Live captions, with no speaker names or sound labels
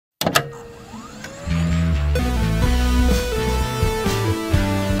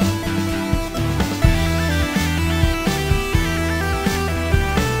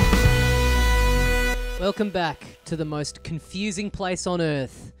Welcome back to the most confusing place on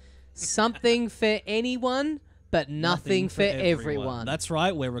earth. Something for anyone, but nothing for everyone. That's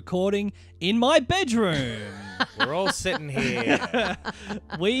right, we're recording in my bedroom. We're all sitting here.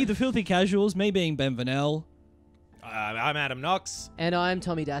 We, the Filthy Casuals, me being Ben Vanel. I'm Adam Knox. And I'm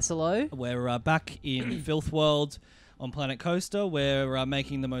Tommy Dasilo. We're back in Filth World on Planet Coaster. We're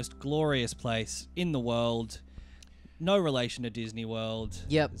making the most glorious place in the world. No relation to Disney World.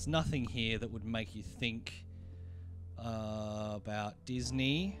 Yep. There's nothing here that would make you think about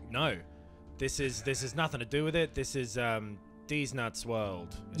Disney. No, this is nothing to do with it. This is D's Nuts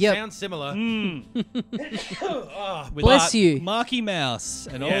World. It Yep. sounds similar. With Bless you. Marky Mouse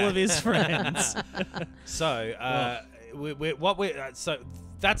and all Yeah. of his friends. So, so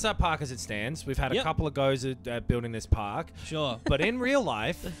that's our park as it stands. We've had a Yep. couple of goes at building this park. Sure. But in real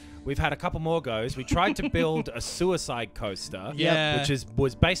life, we've had a couple more goes. We tried to build a suicide coaster, Yeah. which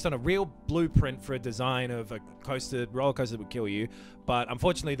was based on a real blueprint for a design of a roller coaster that would kill you. But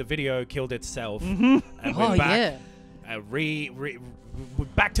unfortunately, the video killed itself. And Oh, we're back, yeah. we're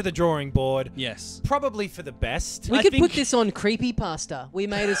back to the drawing board. Yes. Probably for the best. We I could think- put this on Creepypasta. We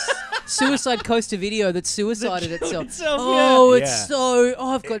made a suicide coaster video that suicided itself. Oh, yeah. it's Yeah. so...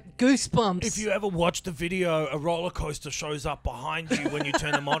 Oh, I've got goosebumps. If you ever watch the video, a roller coaster shows up behind you when you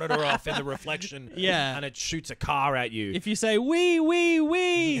turn the monitor off in the reflection. Yeah. And it shoots a car at you. If you say wee wee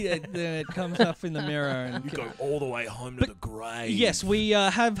wee, then it comes up in the mirror. And You go all the way home to the grave. yes, we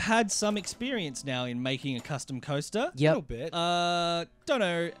have had some experience now in making a custom coaster. A Yep. little bit. Don't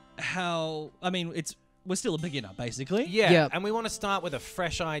know how. I mean, we're still a beginner, basically. Yeah, Yep. and we want to start with a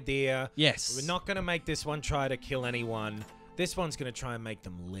fresh idea. Yes. We're not going to make this one try to kill anyone. This one's going to try and make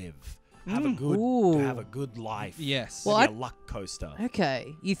them live. Have a Ooh. good life. Yes. Well, Maybe a luck coaster.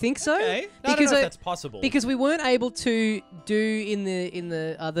 Okay. You think so? Okay. I don't know if that's possible. Because we weren't able to do in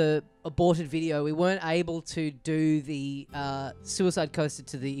the other aborted video, we weren't able to do the suicide coaster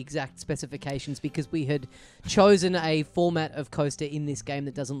to the exact specifications because we had chosen a format of coaster in this game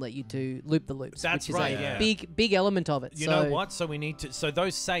that doesn't let you do loop the loops. That's which is right, a yeah. big element of it. You so, know what? So we need to. So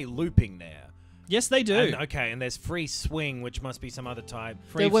those say looping there. Yes, they do. And, okay, and there's free swing, which must be some other type.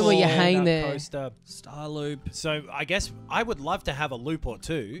 Free The one where you fall, hang Up there. coaster. Star loop. So I guess I would love to have a loop or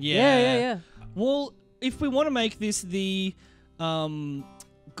two. Yeah. Well, if we want to make this the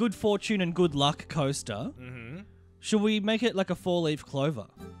good fortune and good luck coaster, should we make it like a 4-leaf clover?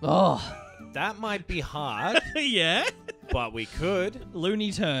 Oh, That might be hard, Yeah. but we could.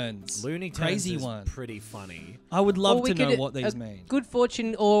 Looney Turns. Looney Tunes Crazy is one. pretty funny. I would love Or we to know could, what these mean. good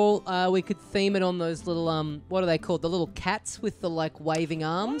fortune, or we could theme it on those little what are they called? The little cats with the like waving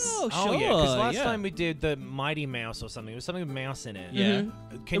arms. Oh, sure. Oh yeah, because last yeah. time we did the Mighty Mouse or something. There was something with mouse in it. Yeah. Can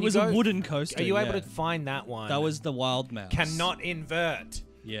It you was go, a wooden coaster. Are you able yeah. to find that one? That was the Wild Mouse. Cannot invert.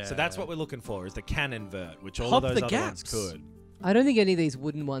 Yeah. So that's what we're looking for, is the can invert, which all Hop of those the other ones gaps. could. I don't think any of these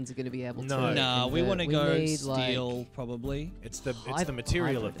wooden ones are going to be able No. to. Nah, we convert. want to go need, steel, like, probably. It's the Hybrid-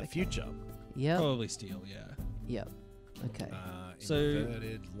 material of hybrid, the okay. future. Yep. Probably steel, yeah. Yep. Okay. So-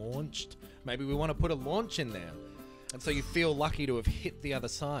 Inverted, launched. Maybe we want to put a launch in there. And so you feel lucky to have hit the other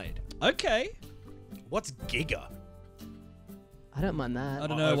side. Okay. What's Giga? I don't mind that. I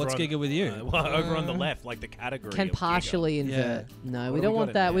don't know. Over What's on- Giga with you? Well, over on the left, like the category Can of Giga. partially invert. No, What we do don't we want got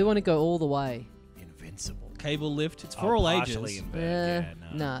in that. there? We want to go all the way. Invincible. Cable lift. It's for all partially ages. invert, yeah,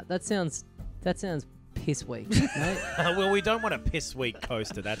 no. Nah, that sounds piss weak, mate. Well, we don't want a piss weak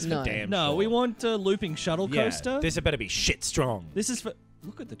coaster. That's No. for damn No, sure. we want a looping shuttle Yeah, coaster. This had better be shit strong. This is for.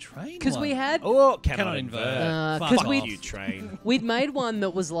 Look at the train. Because we one. had Oh, Cannot cannot invert. invert. Fuck 'cause Fuck we- you, train. we'd made one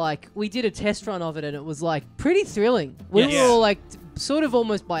that was like we did a test run of it and it was like pretty thrilling. We Yes. were all like sort of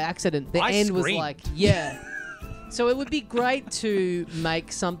almost by accident. The I end was screamed. like So it would be great to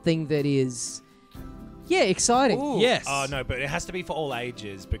make something that is exciting. Ooh. Yes. Oh, no, but it has to be for all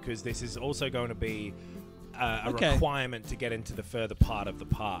ages because this is also going to be a Okay. requirement to get into the further part of the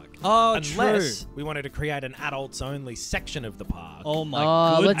park. Oh, Unless true. we wanted to create an adults-only section of the park. Oh my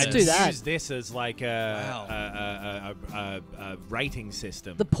Oh, goodness. let's do that. Use this as like a rating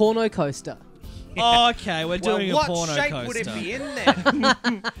system. The porno coaster. Oh, okay, we're doing what a porno shape coaster. would it be in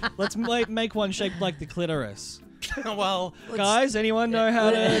there? Let's make one shaped like the clitoris. Well, Guys, anyone know how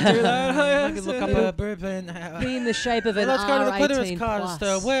to do that? I could look up a bourbon. Be in the shape of an Let's go to the clitoris R18 coaster.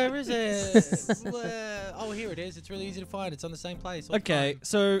 plus. Where is it? Oh, here it is. It's really easy to find. It's on the same place. all the Okay, time.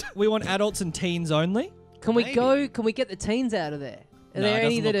 so we want adults and teens only. Can we Maybe. go? Can we get the teens out of there? Are No, there it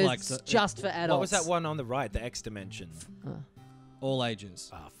any doesn't that look are like so- just for adults? What was that one on the right? The X dimension. All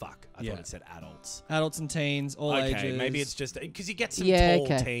ages. Oh, fuck. I Yeah. thought it said adults. Adults and teens, all Okay, ages. maybe it's just because you get some Yeah, tall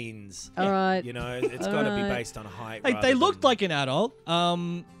okay. teens. All right. You know, it's got to be Alright. based on height. Hey, rather they looked than- like an adult.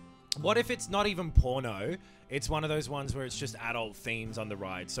 What if it's not even porno? It's one of those ones where it's just adult themes on the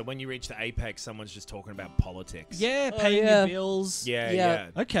ride. So when you reach the apex, someone's just talking about politics. Yeah, paying yeah. your bills. Yeah.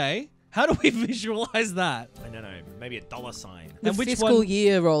 Okay. How do we visualize that? I don't know. Maybe a dollar sign. The And which fiscal one-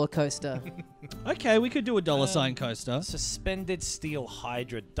 year roller coaster. Okay, we could do a dollar sign coaster. Suspended steel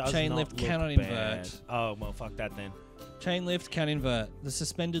hydra does Chain not lift look cannot bad. invert. Oh, well, fuck that then. Chain lift can invert. The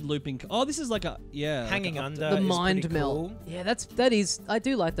suspended looping. Oh, this is like a Hanging like a- under The is mind pretty melt. cool. Yeah, that is. I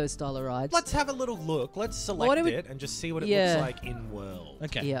do like those style of rides. Let's have a little look. Let's select Why don't we- it and just see what it Yeah. looks like in world.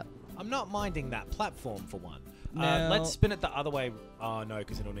 Okay. Yeah. I'm not minding that platform for one. Now- Let's spin it the other way. Oh, no,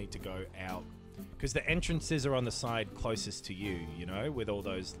 because it'll need to go out. Because the entrances are on the side closest to you, you know, with all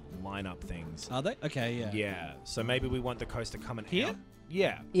those lineup things. Are they? Okay, yeah. Yeah, so maybe we want the coaster coming Here? out.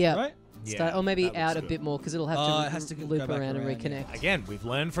 Yeah. Yeah. Right? Start, Yeah, or maybe that looks out a good. bit more because it'll have to, Oh, it has to go loop back around and around, yeah. reconnect. Again, we've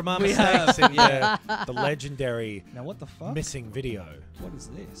learned from our We mistakes have, in yeah. the legendary Now what the fuck? missing video. What is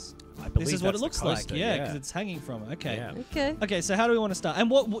this? I believe This is what it that's the looks like. coaster, Yeah, because it's hanging from it. Okay. Yeah. Okay. Okay, so how do we want to start? And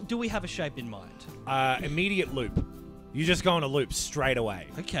what do we have a shape in mind? Immediate loop. You just go on a loop straight away,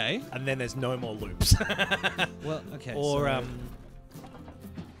 Okay. and then there's no more loops. Well, okay. Or so,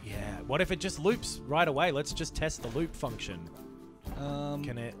 yeah. What if it just loops right away? Let's just test the loop function.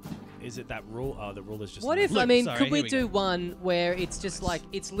 Can it? Is it that rule? Oh, the rule is just. What no if, I loop. mean, Sorry, could we here we do go. one where it's just like,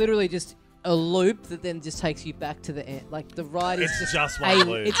 it's literally just a loop that then just takes you back to the end? Like the ride is It's just, just one a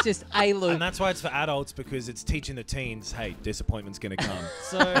loop. It's just a loop. And that's why it's for adults, because it's teaching the teens, hey, disappointment's gonna come.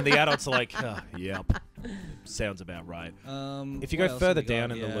 So- and the adults are like, oh, yep, sounds about right. If you what go else further have we got?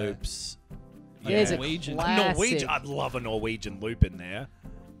 down in the Yeah. loops, There's a Norwegian. classic. Norwegian. I'd love a Norwegian loop in there.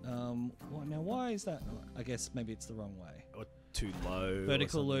 Well, now why is that? I guess maybe it's the wrong way. Or too low. or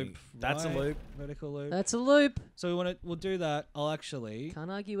Vertical something. loop. That's right, a loop. Vertical loop. That's a loop. So we'll do that. I'll actually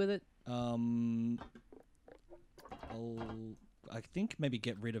Can't argue with it. I think maybe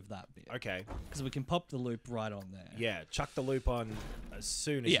get rid of that bit Okay. because we can pop the loop right on there. Yeah, chuck the loop on as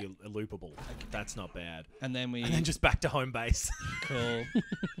soon as Yeah. you're loopable. That's not bad. And then we And then just back to home base. cool.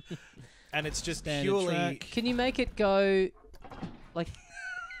 And it's just Standard purely. track. Can you make it go, like,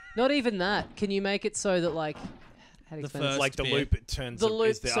 not even that? Can you make it so that, like, how do you The explain this? first Like the bit. loop, it turns The is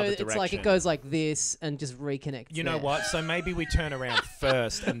loop, the so other it's direction. like it goes like this and just reconnects. You know there. what? So maybe we turn around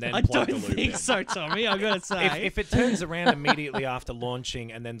first and then I plug don't the loop think in. so, Tommy. I gotta say. If it turns around immediately after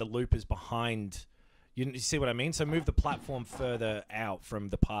launching and then the loop is behind, you see what I mean? So move the platform further out from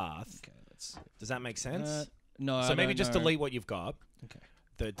the path. okay, let's. Does that make sense? No. So I maybe don't just know. delete what you've got.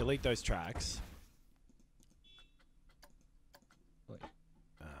 Okay. Delete those tracks. Wait.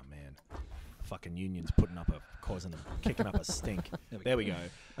 Oh man, fucking unions kicking up a stink. There we go.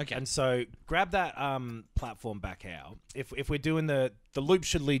 Okay. And so grab that platform back out. If we're doing the loop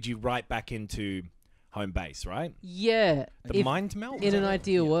should lead you right back into home base, right? Yeah. The if- mind melt. in an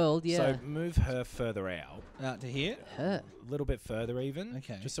ideal world, yeah. So move her further out, Out to here. Her. a little bit further even.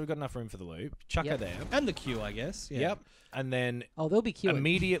 Okay. Just so we've got enough room for the loop. Chuck Yep. her there. And the queue, I guess. Yeah. Yep. And then Oh, they'll be queuing.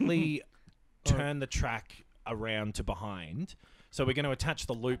 immediately turn the track around to behind. So we're going to attach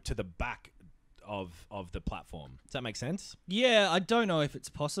the loop to the back of the platform. Does that make sense? Yeah, I don't know if it's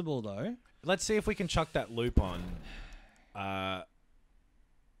possible though. Let's see if we can chuck that loop on.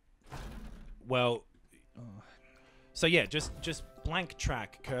 Well, so yeah, just blank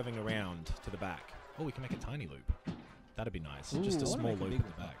track curving around to the back. Oh, we can make a tiny loop. That'd be nice. Just Ooh, a I wanna small make a loop big in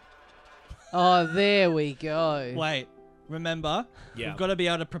the one. back. Oh, there we go. Wait, remember? Yeah. We've got to be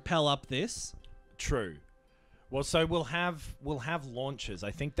able to propel up this. True. Well, so we'll have launches.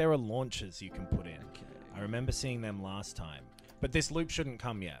 I think there are launches you can put in. Okay. I remember seeing them last time. But this loop shouldn't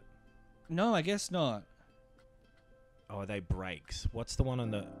come yet. No, I guess not. Oh, are they brakes? What's the one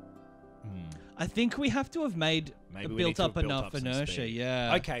on the... I think we have to have made Maybe we need built to up have built enough up some inertia. speed.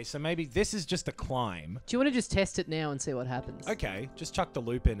 Yeah. Okay, so maybe this is just a climb. Do you want to just test it now and see what happens? Okay, just chuck the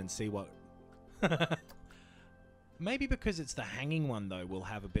loop in and see what... Maybe because it's the hanging one, though, we'll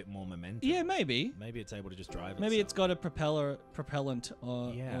have a bit more momentum. Yeah, maybe. Maybe it's able to just drive Maybe itself. it's got a propellant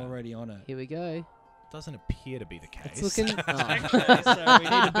Yeah. already on it. Here we go. Doesn't appear to be the case. It's looking. Oh. Okay, so we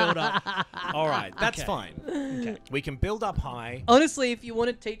need to build up. All right, that's Okay. fine. Okay. We can build up high. Honestly, if you want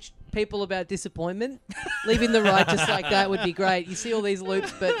to teach people about disappointment, leaving the ride just like that would be great. You see all these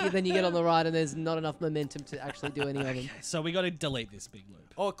loops, but then you get on the ride and there's not enough momentum to actually do any of them. So we got to delete this big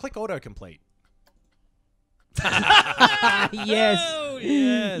loop. Or click autocomplete. Yes. Oh,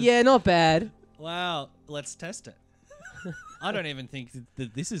 yes. Yeah, not bad. Wow. Let's test it. I don't even think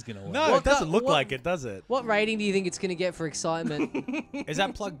that this is going to work. No, What it doesn't the- look what- like it, does it? What rating do you think it's going to get for excitement? Is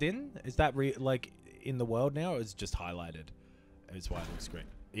that plugged in? Is that like in the world now, or is it just highlighted? Is why it looks great.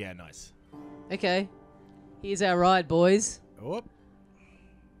 Yeah, nice. Okay. Here's our ride, boys. Oh,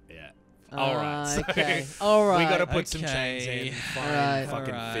 Yeah. All right. so Okay. All right. We got to put some chains Okay. in. Fine. Alright.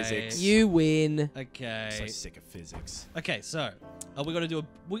 Fucking Alright. physics. You win. Okay. I'm so sick of physics. Okay, so we got to do a.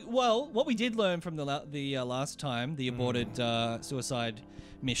 Well, what we did learn from the last time, the aborted suicide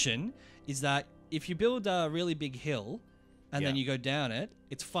mission, is that if you build a really big hill and then Yeah. you go down it,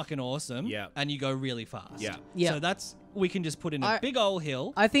 it's fucking awesome. Yeah. And you go really fast. Yeah. Yeah. So we can just put in a big old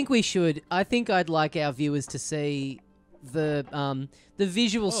hill. I think we should. I think I'd like our viewers to see the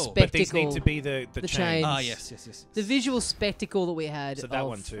visual spectacle. But these need to be the the chains. chains. Yes. The visual spectacle that we had So that of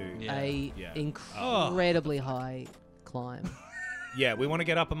one too. Yeah. a Yeah. incredibly high climb. Yeah, we want to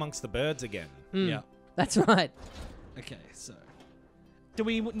get up amongst the birds again. Yeah. That's right. Okay, so. Do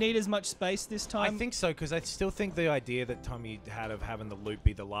we need as much space this time? I think so, because I still think the idea that Tommy had of having the loop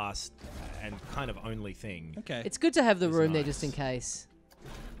be the last and kind of only thing. Okay. It's good to have the It's room there nice. just in case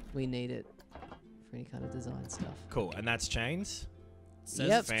we need it for any kind of design stuff. Cool, and that's chains? Says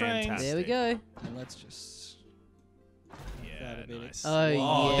Yep. it's trains. Fantastic. There we go. And let's just. Yeah, That'd be it. nice. Oh,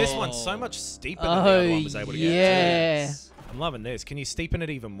 Whoa, yeah. This one's so much steeper than the Oh, other one was able to get to. yeah. I'm loving this. Can you steepen it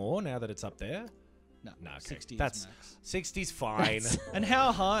even more now that it's up there? No, No, okay. 60 That's is max. 60's fine. And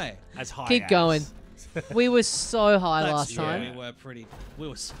how high? As high Keep as. going. We were so high That's- last yeah, time. we were pretty. We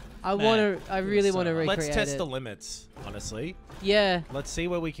were. I Man, want to. I we were really so want to high. recreate Let's test it. the limits, honestly. Yeah. Let's see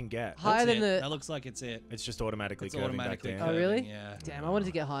where we can get. Higher That's than it. the. That looks like it's it. It's just automatically It's curving automatically back down. Oh, really? Yeah. Damn, I wanted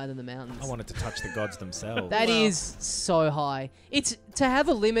to get higher than the mountains. I wanted to touch the gods themselves. That Well- is so high. It's to have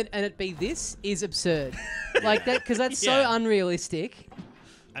a limit and it be this is absurd. Like that because that's Yeah. so unrealistic.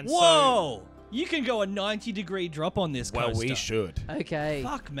 And Whoa! You can go a 90-degree drop on this So, well, coaster. we should. Okay.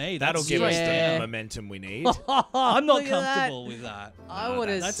 Fuck me. That'll That's give us Yeah. the momentum we need. I'm not Look at that. comfortable with that. I Nah, want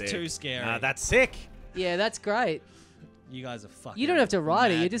to. That's sick. too scary. That's sick. Yeah, that's great. You guys are fucking. You don't have to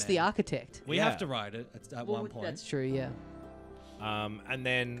ride it. You're just the madmen. architect. We Yeah. have to ride it at Well, one point. That's true. Yeah. And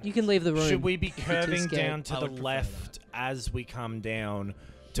then You can leave the room. should we be if you're too curving scared. down to I the would prefer left as we come down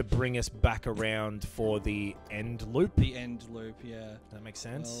to bring us back around for the end loop? The end loop, yeah. That makes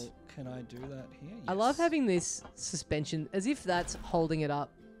sense. Well, can I do that here? I love Yes. having this suspension as if that's holding it up.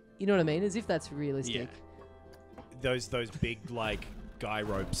 You know what I mean? As if that's realistic. Yeah. Those big like guy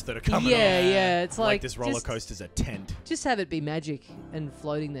ropes that are coming Yeah, off. yeah. It's like this roller just- coaster's a tent. Just have it be magic and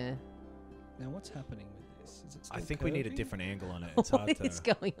floating there. Now, what's happening with this? Is it still I think we need a curving? different angle on it. It's What hard to. is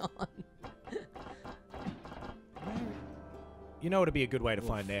going on? You know what'd be a good way to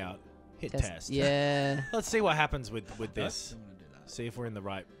find out? Hit test. Yeah. Let's see what happens with Nope, this. don't wanna do that. See if we're in the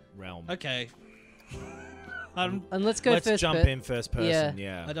right realm. Okay. And let's go Let's first. jump in first person.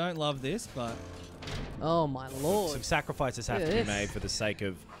 Yeah. Yeah. I don't love this, but Oh my lord. Some sacrifices have Look to at be this. made for the sake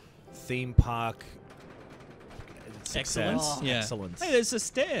of theme park success. excellence. Oh. Yeah. Excellence. Hey, there's the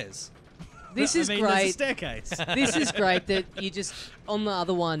stairs. This I is mean, There's a great. staircase. This is great that you just on the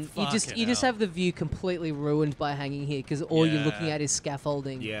other one you just Fucking you just hell. have the view completely ruined by hanging here because all you're looking Yeah. at is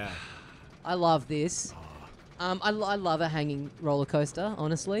scaffolding. Yeah. I love this. I love a hanging roller coaster.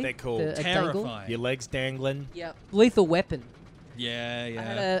 Honestly, They're cool. A dangle. Terrifying. Your legs dangling. Yep. Lethal Weapon. Yeah, I yeah.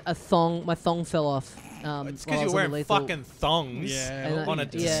 had a thong. My thong fell off. It's while I because was you're on the wearing lethal. fucking thongs Yeah. And on a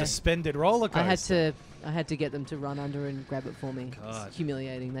yeah. suspended roller coaster. I had to get them to run under and grab it for me. God. It's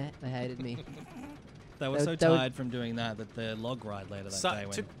humiliating. They hated me. They were They- so they were- tired from doing that the log ride later that So- day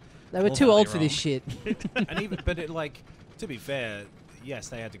went. They were All too badly old for this wrong. shit. And even, but it like, to be fair, yes,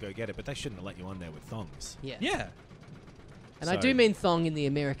 they had to go get it, but they shouldn't have let you on there with thongs. Yeah. Yeah. And I So- do mean thong in the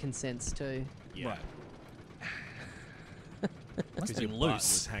American sense too. Yeah. Right. Must Because have your been butt was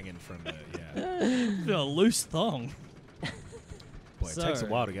loose. hanging from the, yeah. A loose thong. Boy, it takes a So-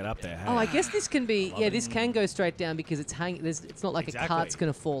 while to get up there. Hey? Oh, I guess this can be. Love Yeah, it. this can go straight down because it's hanging. It's not like a cart's Exactly.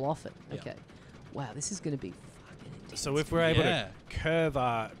 gonna fall off it. Yeah. Okay. Wow, this is gonna be fucking intense. So if we're able Yeah. to curve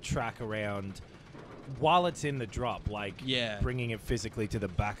our track around while it's in the drop, like Yeah. bringing it physically to the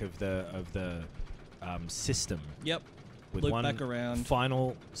back of the system Yep. with Loop one back around.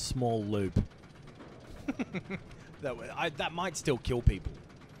 final small loop. That might still kill people.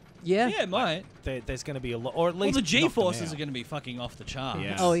 Yeah. Yeah, it might. There's going to be a lot, or at Well, least the knock them G-forces out. are going to be fucking off the chart.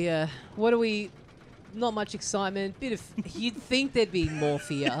 Yeah. Oh yeah. What do we? Not much excitement. Bit of. You'd think there'd be more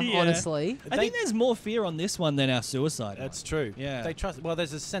fear, Yeah. honestly. I think there's more fear on this one than our suicide. That's one. true. Yeah. They trust. Well,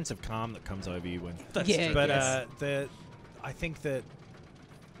 there's a sense of calm that comes over you when. That's Yeah, true. But yes. I think that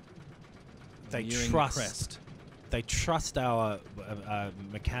they You're in the trust. crest. They trust our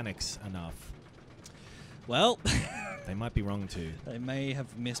mechanics enough. Well, They might be wrong too. they may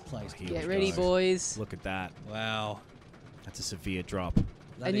have misplaced. Here Get we ready, go. boys. Look at that. Wow. That's a severe drop.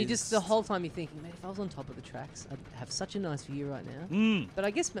 And you just, the whole time you're thinking, man, if I was on top of the tracks, I'd have such a nice view right now. Mm. But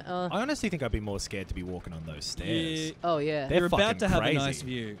I guess, I honestly think I'd be more scared to be walking on those stairs. Yeah. oh yeah. They're You're about fucking to have crazy. a nice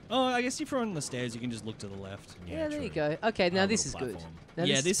view. Oh, I guess if you're on the stairs, you can just look to the left. Yeah, there you true. go. Okay, now Our this is little good. platform. Now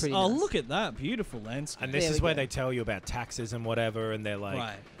yeah, this this. is pretty Oh, nice. look at that beautiful landscape. And this There is we where go. they tell you about taxes and whatever, and they're like,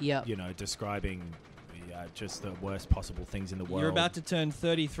 right. Yep. you know, describing just the worst possible things in the world. You're about to turn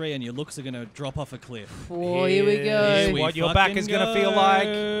 33, and your looks are gonna drop off a cliff. Oh, here we go. Here's what your back is gonna feel like.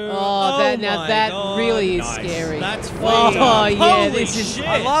 Oh, that, now my that God. really is Nice. scary. That's Oh, freedom. yeah, Holy this is- shit.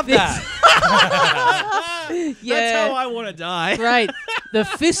 I love that. yeah. That's how I want to die. Great. The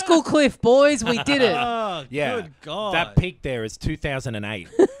fiscal cliff, boys. We did it. Oh, Yeah. good God. That peak there is 2008.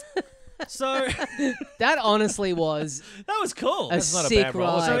 So That honestly was that was cool. a That's not a sick bad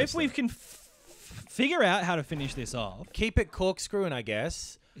roller ride. So coaster. if we can figure out how to finish this off, Keep it corkscrewing, I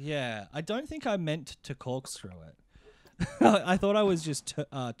guess. yeah, I don't think I meant to corkscrew it. I thought I was just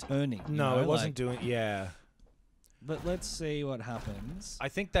turning. you No, know, it wasn't like- doing. Yeah, But let's see what happens. I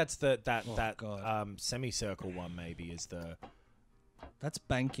think that's that God. semicircle one. Maybe is the That's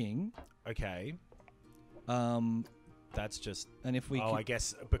banking. okay. That's just. And if we, Oh, I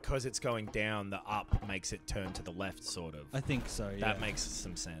guess because it's going down, the up makes it turn to the left, sort of. I think so. Yeah. That makes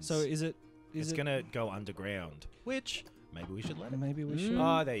some sense. So is it? Is it's it? gonna go underground, which maybe we should let it. Maybe we should.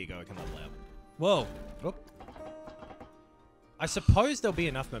 Oh, there you go. I can level out. Whoa. Oop. I suppose there'll be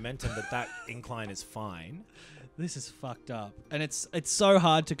enough momentum that incline is fine. This is fucked up, and it's so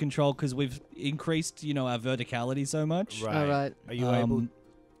hard to control because we've increased, our verticality so much. Right. All right. Are you able?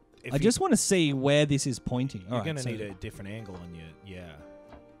 If I just want to see where this is pointing. You're All right, gonna so need a different angle on your. Yeah.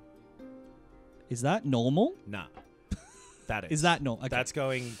 Is that normal? Nah. That is. Is that normal? Okay. That's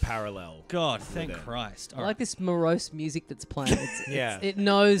going parallel. God, thank it. Christ. I All like right. this morose music that's playing. Yeah. It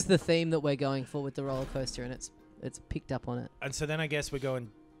knows the theme that we're going for with the roller coaster, and it's picked up on it. And so then I guess we're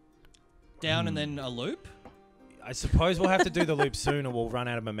going. Down and then a loop. I suppose we'll have to do the loop soon, or we'll run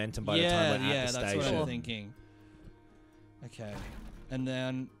out of momentum by the time we're at the that's station. what I'm thinking. Okay, and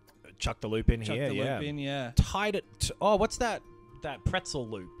then Chuck the loop in chuck here. the Yeah. loop in. Yeah, Tied it. Oh, what's that? That pretzel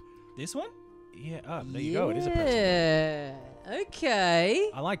loop. this one. Yeah. Oh, there you go. It is a pretzel. Yeah. Okay.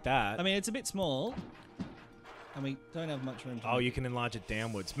 I like that. I mean, it's a bit small, and we don't have much room. To Oh, you can enlarge it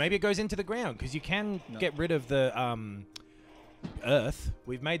downwards. Maybe it goes into the ground because you can No. get rid of the earth.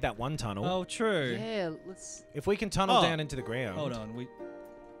 We've made that one tunnel. Oh, true. Yeah. Let's. If we can tunnel Oh. down into the ground. Hold on. We.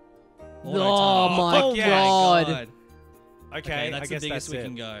 Oh my Oh God. Okay, Okay, I that's the guess biggest that's we it.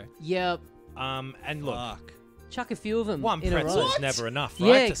 can go. Yep. And look, Fuck. Chuck a few of them one in a row. pretzel is never enough, right?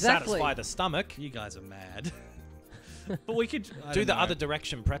 Yeah, to exactly. satisfy the stomach. You guys are mad. But we could I Do don't the know. other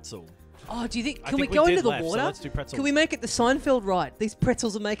direction pretzel. Oh, do you think? I Can we think go did into the left, so water? let's do pretzel. Can we make it the Seinfeld ride? These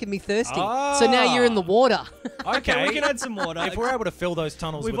pretzels are making me thirsty. So now you're in the Ah. water. Okay, we can add some water. If we're able to fill those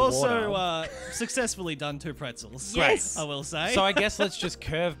tunnels We've with also water. successfully done 2 pretzels. Great. Yes. I will say. So I guess let's just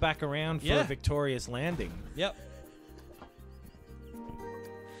curve back around for Yeah. a victorious landing. Yep.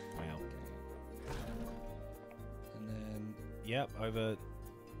 Wow. And then Yep, over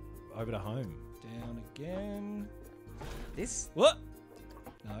to home. down again. This What?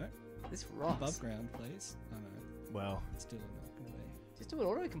 No. rocks. Above ground, please. Oh no. Well, It's still not going to be. Just do an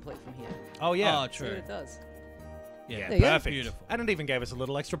autocomplete from here. oh yeah. Oh, See what true. it does. Yeah. There you go. Perfect. Beautiful. And it even gave us a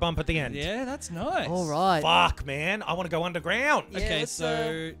little extra bump at the end. Yeah, that's nice. All right. Fuck, man. I want to go underground. Yeah, Okay, let's,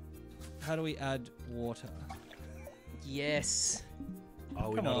 so how do we add water? Yes. Oh,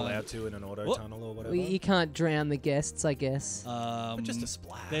 we're Come not on. allowed to in an auto What? tunnel or whatever. You can't drown the guests, I guess. But just a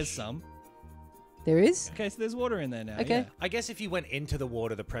splash. There's some. There is? Okay, so there's water in there now. Okay. Yeah. I guess if you went into the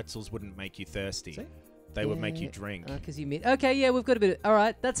water, the pretzels wouldn't make you thirsty. See? They would make you drink. Because you mean. Okay, yeah, we've got a bit of. All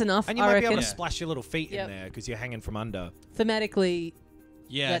right, that's enough. And you I might reckon. be able to Yeah. splash your little feet Yep. in there because you're hanging from under. Thematically,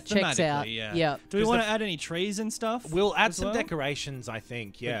 Yeah, that checks thematically, out. Yeah. Yeah. Do we 'Cause want the to add any trees and stuff? We'll add as some well? decorations, I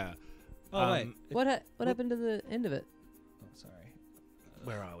think. Yeah. Oh wait. what happened to the end of it? Oh, sorry.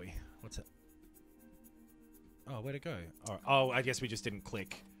 Where are we? What's it? Oh, where'd it go? Oh, I guess we just didn't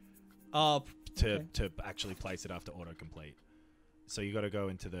click Oh, to actually place it after autocomplete. So you got to go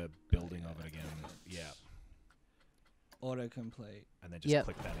into the building of it again. Yeah. autocomplete. And then just Yep.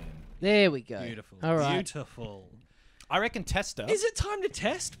 click that in. There we go. Beautiful. All right. Beautiful. I reckon tester. Is it time to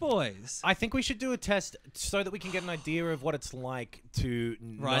test, boys? I think we should do a test so that we can get an idea of what it's like to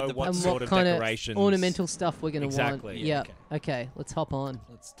Right, know the- what And sort what of kind decorations. of ornamental stuff we're going to Exactly. want. Yeah, Yep. Okay, let's hop on.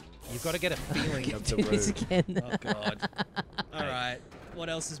 Let's do You've got to get a feeling of the Do this room. again. Oh god. All right. What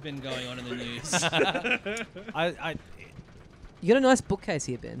else has been going on in the news? I You got a nice bookcase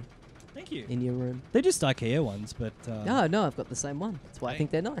here, Ben. Thank you. in your room. They're just IKEA ones, but No, I've got the same one. That's why I Hey.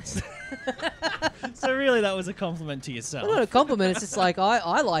 think they're nice. so really that was a compliment to yourself. Well, not a compliment. It's just like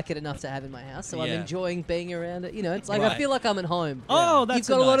I like it enough to have in my house, so I'm Yeah. enjoying being around it. You know, it's like I Right. feel like I'm at home. Oh, that's You've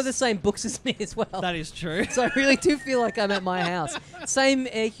got a lot of the nice- same books as me as well. That is true. So I really do feel like I'm at my house. Same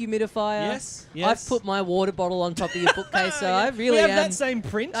air humidifier. Yes, I've yes. put my water bottle on top of your bookcase, so I really we have am. that same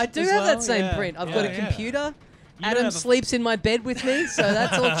print. I do as have well. that same Yeah. print. I've Yeah, got a yeah. computer. You don't Adam have a- sleeps in my bed with me, so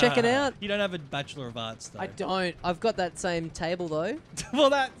that's all checking out. You don't have a Bachelor of Arts, though. I don't. I've got that same table though.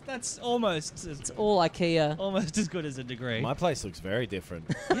 well, that's almost It's all IKEA. almost as good as a degree. My place looks very different.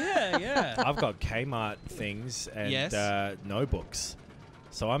 yeah, yeah. I've got Kmart things and Yes. no books.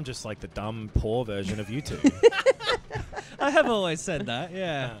 So I'm just like the dumb, poor version of you two. I have always said that.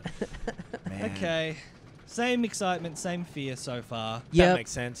 Yeah. Man. Okay. Same excitement, same fear so far. That Yep.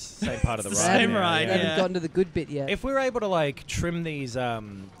 makes sense. Same part of the It's ride. the same ride, I haven't yeah. gotten to the good bit yet. If we were able to like trim these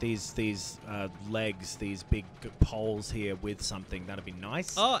legs, these big poles here with something, that'd be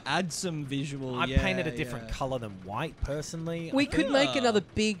nice. Oh, add some visual. I yeah, painted a different yeah. color than white, personally. We I could think- make another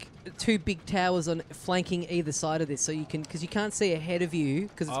two big towers on flanking either side of this, so you can, because you can't see ahead of you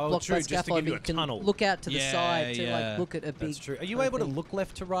because it's Oh, blocked true, by just to scaffold. give you But a you can tunnel. look out to the Yeah, side to yeah. like look at a big. That's true. Are you kind of able to thing. look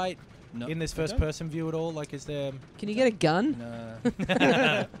left to right No, in this I first don't. person view at all? Like, is there? Can you get a gun?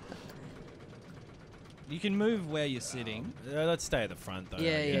 No. You can move where you're sitting. Let's stay at the front though.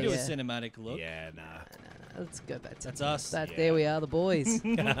 Yeah, I You yeah, can do guess. a cinematic look. Yeah, nah. Let's go back to That's us. That Yeah. there we are, the boys.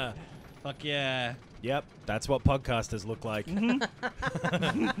 Fuck yeah. Yep, that's what podcasters look like. Mm-hmm.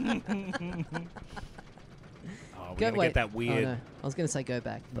 Oh, we're Go gonna wait. get that Oh, weird no. I was going to say go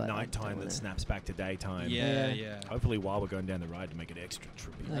back, but I don't nighttime wanna- that snaps back to daytime. Yeah, Yeah. yeah. Hopefully, while we're going down the ride to make it extra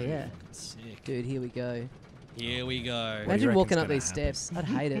trippy. Oh yeah, Sick. dude, here we go. Here we go. What do you Imagine reckon's walking up gonna these happen? steps. I'd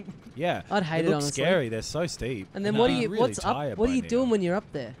hate it. Yeah, I'd hate it it, looks honestly. scary. They're so steep. And then No, what do I'm you? really What's up? tired What are by you now. doing when you're up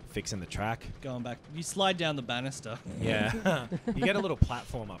there? Fixing the track. Going back. You slide down the banister. Yeah, you get a little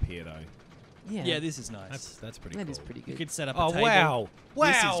platform up here though. Yeah, Yeah, this is nice. That's pretty that cool. is pretty You good. could set up Oh a table. wow!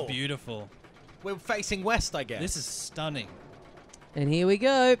 Wow! This is beautiful. We're facing west, I guess. This is stunning. And here we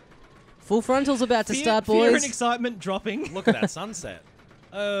go. Full frontal's about to start, Fear and boys. excitement dropping. Look at that sunset.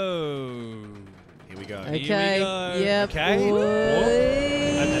 Oh. Here we go. Okay. go. Yep. Okay. boy.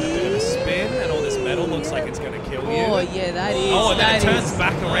 And then a bit of a spin, and all this metal looks like it's going to kill you. Oh yeah, that is. Oh, and then it that turns is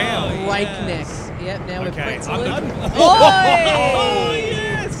back around. breakneck. Yes. Yep. Now Okay, we're pretzeling. I'm done. Oh,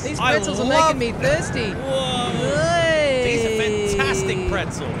 yes. These I pretzels are love making me thirsty. Whoa. These are Hey. fantastic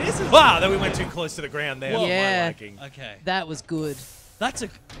pretzels. This is- Wow, then we went too close to the ground there. Whoa. For my Yeah. liking. Okay. That was good. That's a.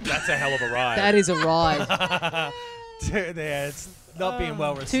 That's a hell of a ride. That is a ride. Yeah, it's not being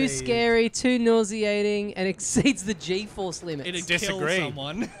well received. Too scary, too nauseating, and exceeds the G-force limits. It'd Disagree. kill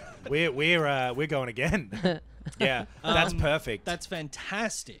someone. We're going again. Yeah, that's perfect. That's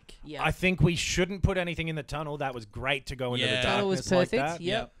fantastic. yeah. I think we shouldn't put anything in the tunnel. That was great to go into Yeah. the Tunnel was darkness like perfect. that.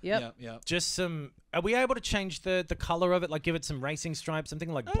 Yep. Yep. Just some. Are we able to change the color of it? Like give it some racing stripes,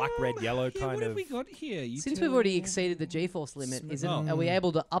 something like black, red, yellow yeah, kind what have of. we got here? Since we've already exceeded the G-force limit, is it? Oh. Are we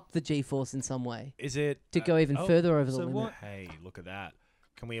able to up the G-force in some way Is it to go even oh, further over the so limit? what- Hey, look at that.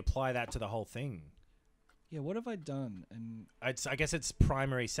 Can we apply that to the whole thing? Yeah, what have I done? And I guess it's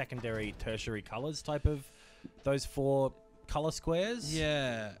primary, secondary, tertiary colors type of those 4 color squares.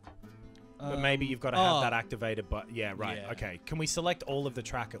 yeah. But maybe you've got to have that activated. But yeah, right. Yeah. Okay. Can we select all of the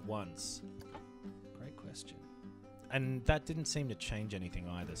track at once? Great question. And that didn't seem to change anything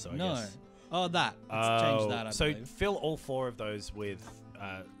either. So I No. guess. Oh, that. Let's change that. I so believe. fill all 4 of those with.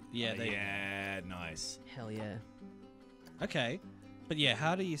 Yeah, they- yeah. Nice. Hell yeah. Okay. But yeah,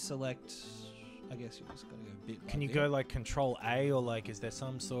 how do you select? I guess you just gotta go bit. by Can you bit. go like Control A or like is there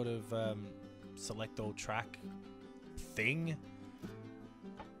some sort of select all track thing?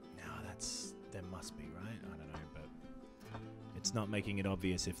 No, there must be, right? I don't know, but it's not making it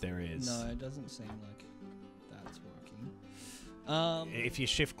obvious if there is. No, it doesn't seem like that's working. If you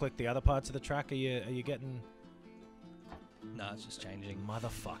shift click the other parts of the track, are you getting No, it's just changing.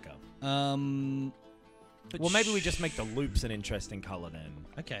 motherfucker? But Well, maybe we just make the loops an interesting color then.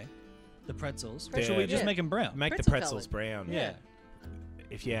 Okay. The pretzels. Yeah. Should we just Yeah. make them brown? Make Pretzel the pretzels colored. brown. Yeah.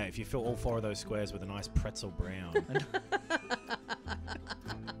 If you fill all 4 of those squares with a nice pretzel brown,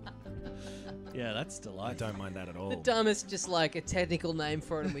 Yeah, that's I delightful. don't mind that at The all. dumbest, just like a technical name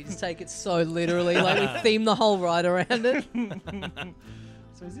for it, and we just take it so literally. Like we theme the whole ride around it.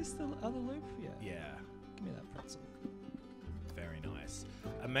 So is this the other loop? Yeah. Yeah, Give me that pretzel. very nice.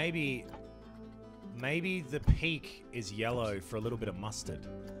 Maybe the peak is yellow for a little bit of mustard.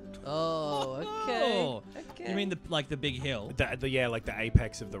 Oh, okay. Oh, Okay. You mean the big hill? Yeah, like the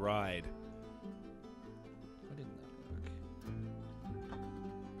apex of the ride. Why didn't that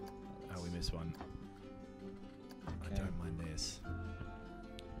work? this one. Okay. I don't mind this.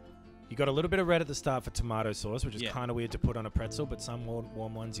 You got a little bit of red at the start for tomato sauce, which is Yeah. kind of weird to put on a pretzel, but some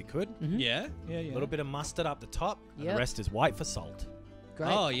warm ones you could. Mhm. Yeah. A little bit of mustard up the top, and Yep. the rest is white for salt.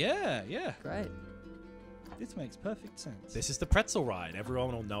 Great. Oh yeah, yeah. Great. This makes perfect sense. This is the pretzel ride.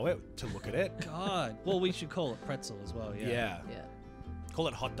 Everyone will know it to look at it. God. Well, we should call it pretzel as well. Yeah. Yeah. Yeah. Call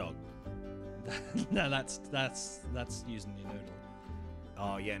it hot dog. No, that's using your noodle.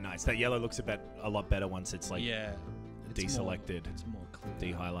 Oh, yeah, nice. That yellow looks a lot better once it's like Yeah. It's deselected. It's more clear.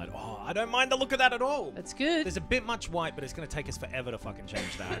 de-highlight. Oh, I don't mind the look of that at all. That's good. There's a bit much white, but it's going to take us forever to fucking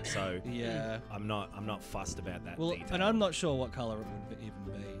change that. So Yeah. I'm not fussed about that Well, detail. and I'm not sure what color it would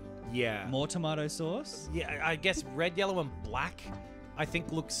even be. Yeah. More tomato sauce? Yeah, I guess red, yellow, and black, I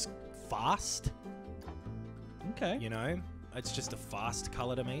think looks fast. Okay. You know, it's just a fast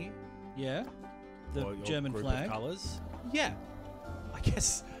color to me. Yeah. The Or your German group flag. of colors. Yeah, I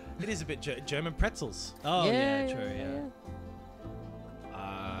guess it is a bit German pretzels. Oh yeah, true. Yeah.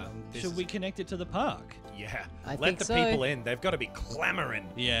 This Should is- we connect it to the park? Yeah. I Let think the so. people in. They've got to be clamoring.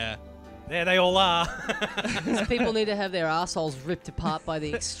 Yeah. There they all are. These people need to have their assholes ripped apart by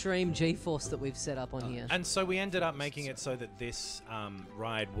the extreme G-force that we've set up on here. And so we ended up making it so that this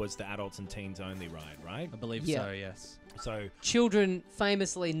ride was the adults and teens only ride, right? I believe Yeah. so. Yes. So Children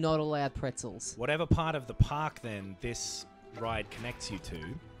famously not allowed pretzels. whatever part of the park then this ride connects you to, the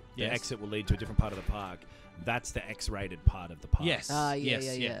Yes. exit will lead to a different part of the park. That's the X-rated part of the park. Yes. Yeah, yes.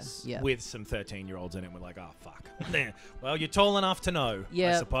 yeah, yes. yeah. With some 13-year-olds in it. We're like, oh, fuck. Well, you're tall enough to know, I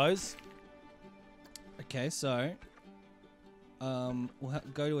Yeah. suppose. Okay, so we'll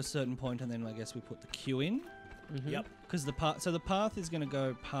go to a certain point, and then I guess we put the queue in. Mhm. Yep. Because the path, so the path is going to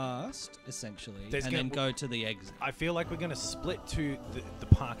go past essentially, There's and gonna- then go to the exit. I feel like we're going to split the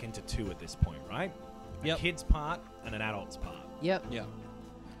park into two at this point, right? Yep. A kid's part and an adult's part. Yep. Yeah.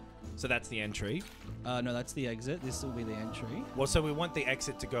 So that's the entry. No, that's the exit. This will be the entry. Well, so we want the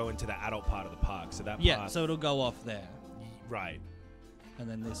exit to go into the adult part of the park. So that Yeah. part, So it'll go off there, right. and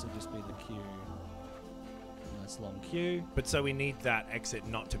then this will just be the queue. Nice long queue. But so we need that exit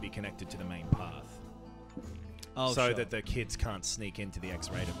not to be connected to the main path. Oh, so sure. that the kids can't sneak into the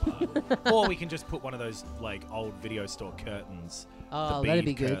X-rated part. Or we can just put one of those like old video store curtains. Oh, the that'd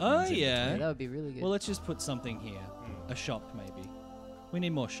be bead good. curtains Oh, in yeah. Yeah, that would be really good. Well, let's just put something here. A shop, maybe. We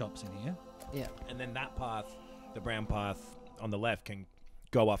need more shops in here. yeah. And then that path, the brown path on the left, can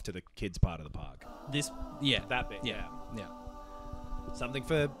go off to the kids part of the park. This, yeah. That bit, Yeah. Yeah. Something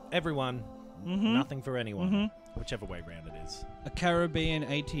for everyone, Mm-hmm. nothing for anyone. Whichever way round it is. A Caribbean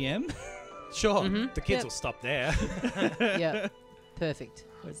ATM. Sure, Mhm. the kids Yep. will stop there. Yeah. Perfect.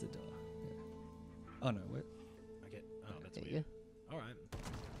 Where's the door? Yeah. Oh no, where? Oh, that's There you weird. All right.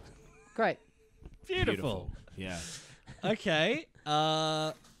 Great. Beautiful. Yeah. Okay.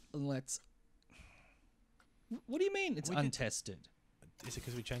 Let's. What do you mean it's We did- untested? Is it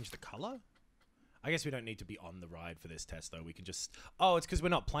because we changed the color? I guess we don't need to be on the ride for this test, though. We can just... Oh, it's because we're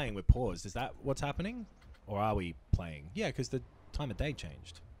not playing. We're paused. Is that what's happening? Or are we playing? Yeah, because the time of day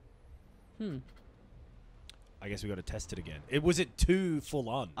changed. I guess we got to test it again. Was it too full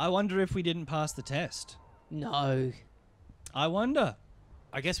on? I wonder if we didn't pass the test. No. I wonder.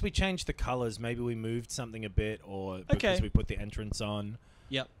 I guess we changed the colors. Maybe we moved something a bit, or because Okay. we put the entrance on.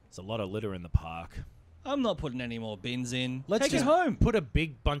 Yep. There's a lot of litter in the park. I'm not putting any more bins in. Let's Take it just home. put a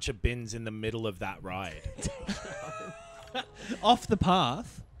big bunch of bins in the middle of that ride. Off the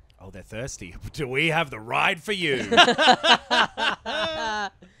path. Oh, they're thirsty. Do we have the ride for you?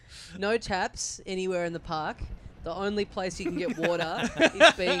 No taps anywhere in the park. The only place you can get water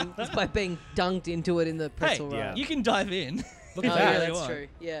is by being dunked into it in the pretzel Hey, ride. you can dive in. Look Oh, at yeah, that. that's want. true.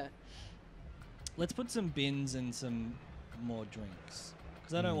 Yeah. Let's put some bins and some more drinks.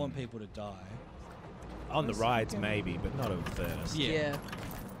 Because I don't want people to die. On the rides, maybe, but not of thirst. Yeah. Yeah.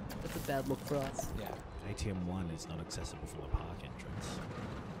 That's a bad look for us. Yeah. ATM 1 is not accessible from the park entrance.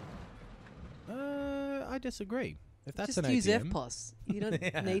 I disagree. If that's Just an use ATM, FPOS. You don't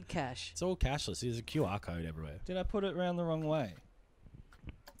Yeah. need cash. it's all cashless. There's a QR code everywhere. Did I put it around the wrong way?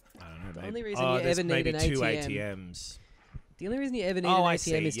 I don't know. The maybe- only reason oh, you there's ever need maybe an two ATM. ATMs. The only reason you ever need Oh, an I ATM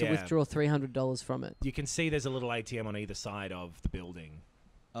see, is to yeah. withdraw $300 from it. You can see there's a little ATM on either side of the building.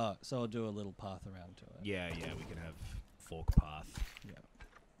 Oh, so I'll do a little path around to it. Yeah, we can have fork path. Yeah.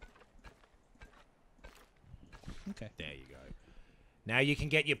 Okay. There you go. Now you can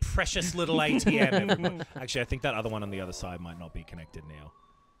get your precious little ATM. everyone. Actually, I think that other one on the other side might not be connected now.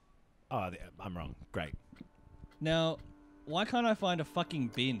 Oh, I'm wrong. Great. Now, why can't I find a fucking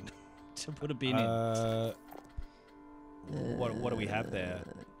bin to put a bin in? What do we have there?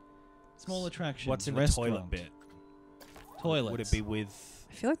 Small attraction. What's in restaurant. the toilet bit? Toilets. Would it be with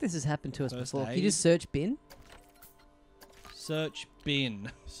I feel like this has happened to us First before. Can you aid. just search bin? Search bin.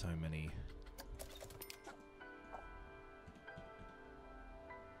 So many.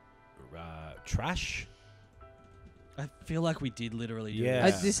 Trash? I feel like we did literally do Yeah.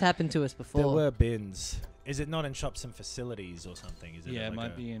 this. This happened to us before. There were bins. Is it not in shops and facilities or something? Is it Yeah, it like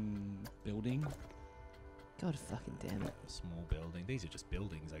might a be in building. God fucking damn it. small building? These are just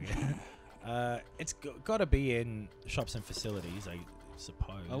buildings, I guess. It's got to be in shops and facilities, I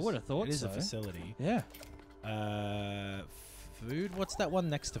suppose. I would have thought It is so. a facility. Yeah. Food? What's that one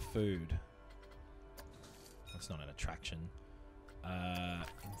next to food? That's not an attraction.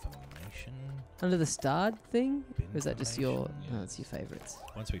 Information. Under the starred thing? Bin Or is that just your... information, Oh, it's your favourites.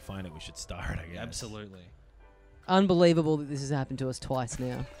 Once we find it, we should star it, I guess. Absolutely. Unbelievable that this has happened to us twice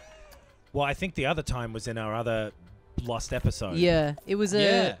now. Well, I think the other time was in our other lost episode. Yeah, it was a...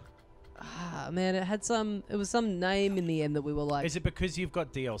 Yeah. Ah, man, it had some... It was some name in the end that we were like... Is it because you've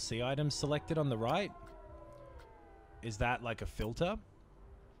got DLC items selected on the right? Is that like a filter?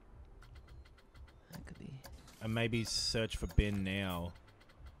 That could be... And maybe search for bin now.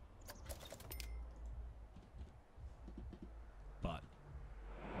 But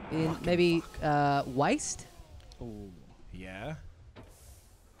maybe waste? Oh. yeah,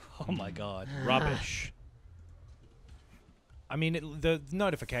 Oh my god. rubbish. I mean, the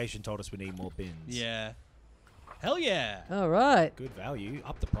notification told us we need more bins. Yeah. Hell yeah. All right. Good value.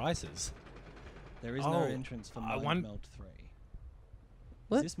 Up the prices. There is Oh, no entrance for I Mind want- Melt 3.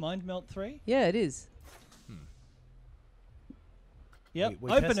 What? Is this Mind Melt 3? Yeah, it is. Yep.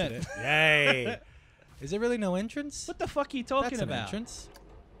 We Open tested it. Yay. Is there really no entrance? What the fuck are you talking That's an about? entrance.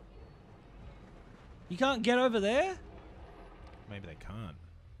 You can't get over there? Maybe they can't.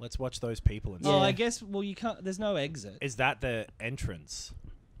 Let's watch those people and Oh, Yeah. I guess. Well, you can't. There's no exit. Is that the entrance?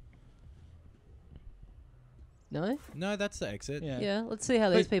 No? No, that's the exit. Yeah. Yeah, let's see how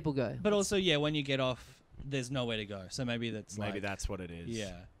But- these people go. But also, yeah, when you get off, there's nowhere to go. So maybe that's Maybe like, that's what it is.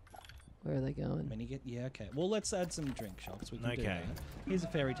 Yeah. Where are they going? When you get, yeah, okay. Well, let's add some drink shops. We can do Okay. that. Here's a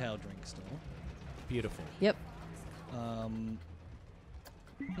fairy tale drink store. Beautiful. Yep. Put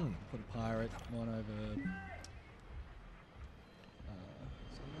a pirate one over.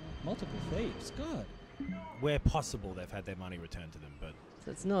 Multiple thieves. God. Where possible, they've had their money returned to them, but So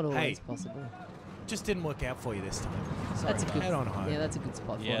it's not always Hey. possible. just didn't work out for you this time. Sorry, That's a guys. good... Head on home. Yeah, that's a good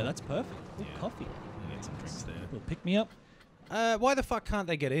spot for Yeah, it. that's perfect. Good Yeah. coffee. Get some drinks there. Little pick me up. Why the fuck can't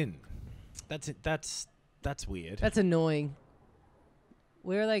they get in? That's it. That's weird. That's annoying.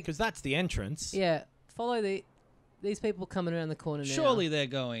 Where are they? Because that's the entrance. Yeah, follow these people coming around the corner now. Surely they're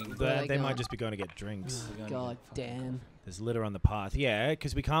going. Where are They they might going? just be going to get drinks. They're going to God get fucking- damn. There's litter on the path. Yeah,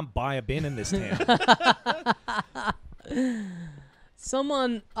 because we can't buy a bin in this town.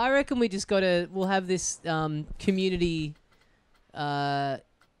 Someone, I reckon we just we'll have this community, this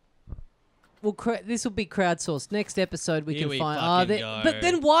will be crowdsourced. Next episode we Here can we find, fucking but go.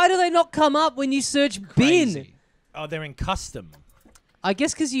 then why do they not come up when you search bin? Crazy. Oh, they're in custom. I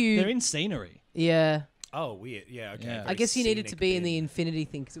guess because They're in scenery. yeah, Oh, weird. Yeah, okay. Yeah. I very guess you needed to scenic be in bin. the infinity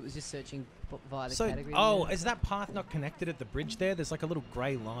thing because it was just searching via the So, category. oh, yeah. is that path not connected at the bridge there? There's like a little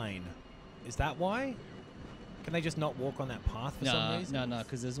grey line. Is that why? Can they just not walk on that path for some reason? No,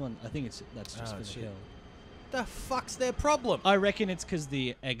 because there's one. I think that's just Oh, for the shit. hill. The fuck's their problem? I reckon it's because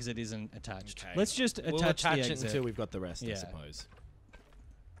the exit isn't attached. Okay. Let's just attach, We'll attach the it exit. until we've got the rest, I Yeah. suppose.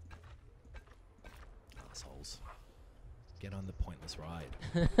 Assholes. Get on the pointless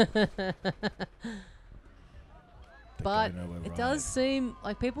ride. But go nowhere it right. does seem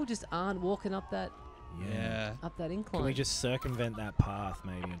like people just aren't walking up that Yeah. incline. Can we just circumvent that path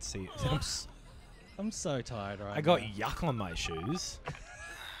maybe and see? I'm so tired right I got now. yuck on my shoes.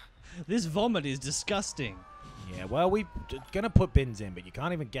 This vomit is disgusting. Yeah, well, we gonna put bins in, but you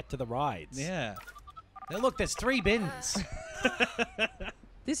can't even get to the rides. Yeah. Now look, there's 3 bins.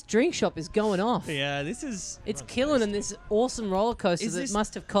 This drink shop is going off. Yeah, this is... It's killing in this awesome roller coaster Is that this-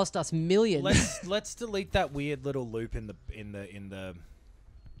 must have cost us millions. let's delete that weird little loop in the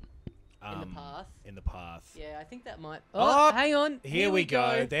path. In the path. Yeah, I think that might. Oh, Oh, hang on. Here we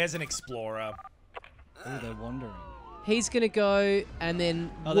go. There's an explorer. Oh, they're wandering. He's gonna go, and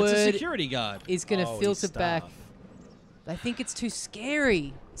then Oh, that's a word security guard. is gonna Oh, filter his back. staff. They think it's too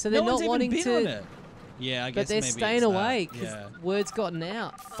scary, so they're no not one's wanting even been to. on it. Yeah, I But guess they're maybe staying it's away that. because Yeah, word's gotten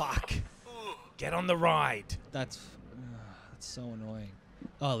out. Fuck. Get on the ride. that's so annoying.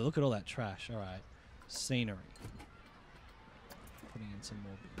 Oh, look at all that trash. All right, scenery. putting in some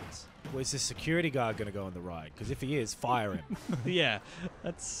more bits. Well, is the security guard going to go on the ride? Because if he is, fire him. Yeah,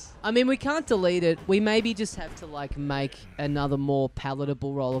 that's... I mean, we can't delete it. We maybe just have to like make another more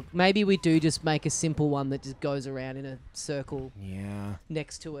palatable roller. Maybe we do just make a simple one that just goes around in a circle Yeah.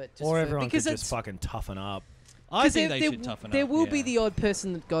 next to it. Just Or for- everyone could because just it's- fucking toughen up. I 'cause think there- they there should toughen up. There will be yeah. the odd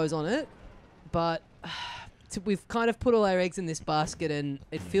person that goes on it, but we've kind of put all our eggs in this basket, and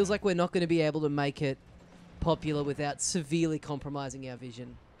it feels like we're not going to be able to make it popular without severely compromising our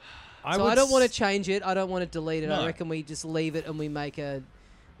vision. I don't want to change it. I don't want to delete it. No. I reckon we just leave it and we make a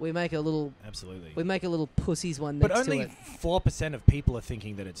little Absolutely. pussies one But next to only it. 4% of people are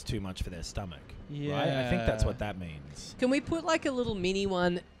thinking that it's too much for their stomach. Yeah. Right? I think that's what that means. Can we put like a little mini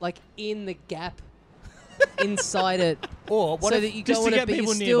one like in the gap inside it, Or what so if, that you just go to on get it, but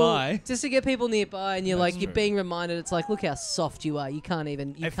people you're still nearby. just to get people nearby, and you're That's like you're true. being reminded. It's like, look how soft you are. You can't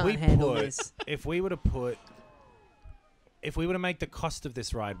even if we handle put, this. if we were to make the cost of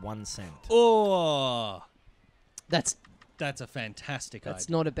this ride 1 cent. Oh, That's that's a fantastic that's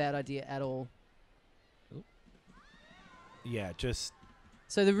idea. not a bad idea at all. Yeah, just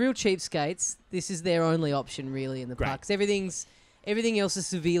So the real cheapskates, this is their only option really in the Great. park. 'Cause everything else is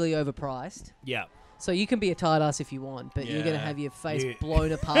severely overpriced. yeah. So you can be a tight ass if you want, but you're gonna Yeah. have your face You-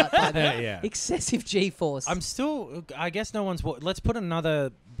 blown apart by the Yeah. excessive G-force. I'm still. I guess no one's. Let's put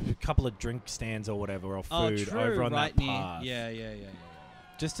another couple of drink stands or whatever or Oh, food true. over on right that near. path. Yeah.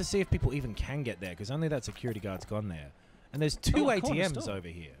 Just to see if people even can get there, because only that security guard's gone there, and there's 2 Oh, a corner ATMs store. over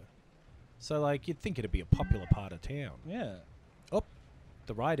here. So like you'd think it'd be a popular part of town. Yeah. Oh,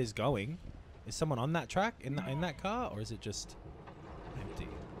 the ride is going. Is someone on that track in that car, or is it just empty?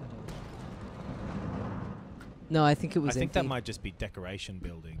 no, I think it was I think that empty. might just be decoration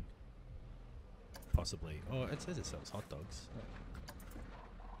building. Possibly. Oh, it says it sells hot dogs.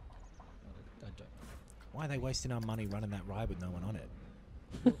 I don't. Why are they wasting our money running that ride with no one on it?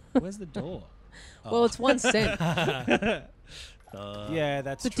 Where's the door? Well, it's 1 cent. Yeah,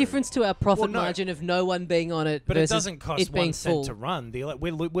 that's The true. difference to our profit Well, no. margin of no one being on it But it versus doesn't cost it being 1 cent full. to run.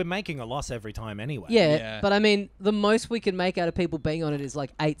 We're making a loss every time anyway. Yeah, Yeah. but I mean, the most we can make out of people being on it is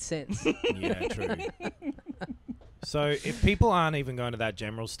like 8 cents. Yeah, true. So if people aren't even going to that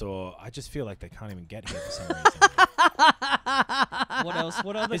general store, I just feel like they can't even get here for some reason. What else?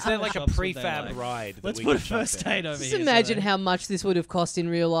 What other? Is there kind of like a shops would they prefab like? ride? That Let's we put a can shop first there? aid over Just here. so imagine they- how much this would have cost in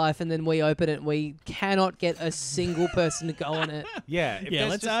real life, and then we open it and we cannot get a single person to go on it. Yeah, if Yeah, there's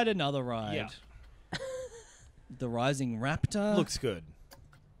let's just- add another ride. Yeah. The Rising Raptor. Looks good.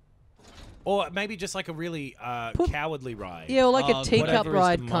 Or maybe just like a really cowardly ride. Yeah, or like Oh, a teacup Whatever is the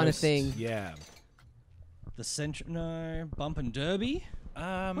ride kind of most- thing. Yeah. The No, Bump and Derby.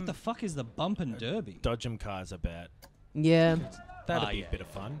 What the fuck is the Bump and Derby? Dodgem cars, I bet. Yeah, That'd Ah, be yeah, a bit of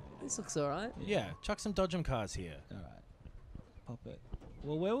fun. this looks alright. Yeah, chuck some Dodgem cars here. All right, pop it.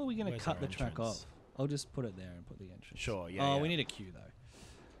 Well, where were we going to Where's cut our the track entrance? off? I'll just put it there and put the entrance. Sure, yeah, Oh, yeah. we need a queue though.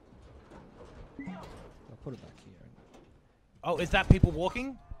 I'll put it back here. Oh, is that people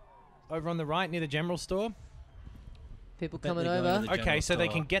walking? Over on the right near the general store? People Bet coming they're going over. to the Okay, general so they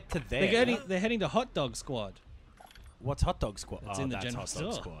store. can get to there. They're heading to Hot Dog Squad. What's Hot Dog Squad? It's Oh, in the that's general Hot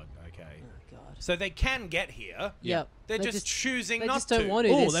Dog store. Squad. Okay. Oh, God. So they can get here. Yep. They're just choosing they not just don't to. want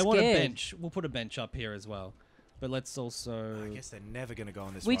to. Oh, They're they want a scared. bench. We'll put a bench up here as well. But let's also. I guess they're never going to go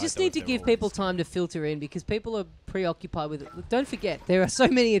on this We ride, just though, need if to they're give all people this- time to filter in because people are preoccupied with it. Look, don't forget, there are so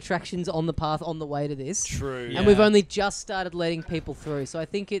many attractions on the path on the way to this. True. Yeah. And we've only just started letting people through. So I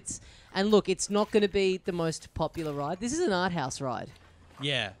think it's... And look, it's not going to be the most popular ride. This is an art house ride.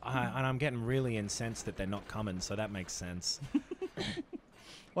 Yeah. And I'm getting really incensed that they're not coming, so that makes sense.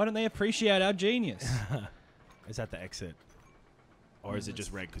 Why don't they appreciate our genius? Is that the exit? Or is it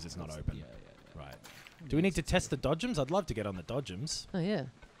just red because it's not open? Yeah. Right. Do we need to test the Dodgems? I'd love to get on the Dodgems. Oh, yeah.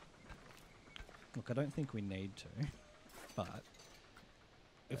 Look, I don't think we need to, but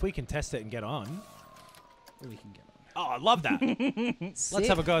If we can test it and get on. we can get on. Oh, I love that. Let's Sick.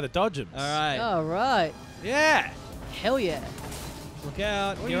 have a go at the Dodgems. All right. All right. Yeah. Hell yeah. Look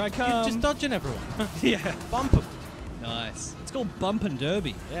out. Well, Here I you're come. just dodging everyone. yeah. Bump 'em. Nice. It's called Bump and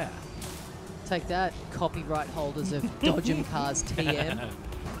Derby. Yeah. Take that, copyright holders of Dodgem Cars TM.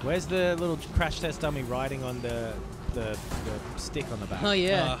 Where's the little crash test dummy riding on the stick on the back? Oh,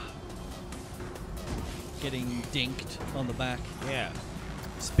 yeah. Getting dinked on the back. Yeah.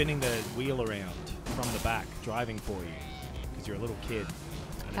 Spinning the wheel around from the back, driving for you. Because you're a little kid.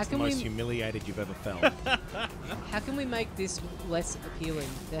 And How it's the can we- most humiliated you've ever felt. How can we make this less appealing?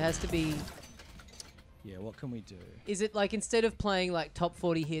 There has to be... Yeah, what can we do? Is it like instead of playing like top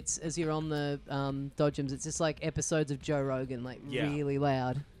 40 hits as you're on the Dodgems, it's just like episodes of Joe Rogan, like Yeah. really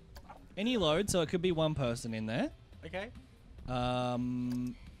loud? Any load, so it could be one person in there. Okay.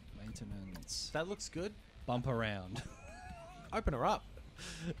 Maintenance. That looks good. Bump around. Open her up.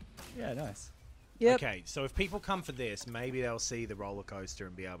 Yeah, nice. Yep. Okay, so if people come for this, maybe they'll see the roller coaster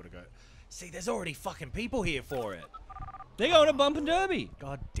and be able to go, see, there's already fucking people here for it. They're going to Bump and Derby.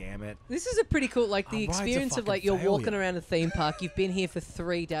 God damn it. This is a pretty cool, like the Our ride's a experience of like fucking you're walking failure. around a theme park. You've been here for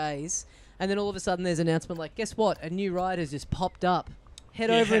 3 days, and then all of a sudden there's an announcement like, guess what? A new ride has just popped up. Head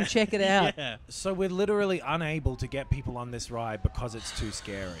over and check it out. Yeah. So we're literally unable to get people on this ride because it's too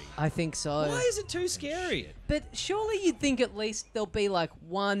scary. I think so. Why is it too scary? But surely you'd think at least there'll be like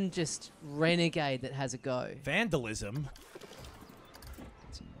one just renegade that has a go. Vandalism?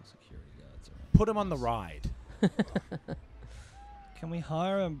 Some more security guards around. Put them on the ride. Can we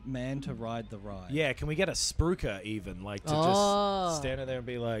hire a man to ride the ride? Yeah, can we get a spruiker even, like to Oh. just stand there and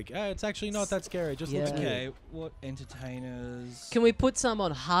be like, hey, it's actually not that scary. It just looks Yeah. good. Okay, what entertainers? Can we put some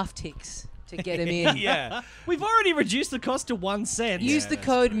on half ticks to get him in? Yeah. We've already reduced the cost to 1 cent. Use Yeah, the that's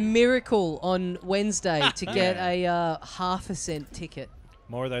code true. MIRACLE on Wednesday to get Yeah. a half-a-cent ticket.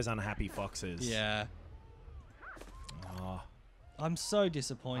 More of those unhappy foxes. Yeah. Oh, I'm so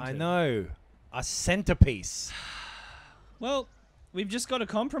disappointed. I know. A centerpiece. Well, we've just got to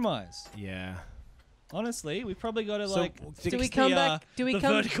compromise. Yeah. Honestly, we've probably got to So, like do fix we come the, back- do we the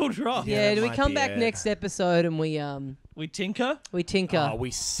come- vertical drop. Yeah, Yeah, that do we might come be back it. next episode and We tinker. we tinker? Oh,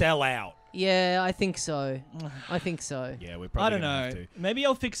 we sell out. Yeah, I think so. I think so. Yeah, we're I probably don't gonna have know. to. Maybe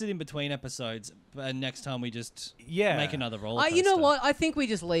I'll fix it in between episodes, and next time we just Yeah. make another roller coaster. You know what? I think we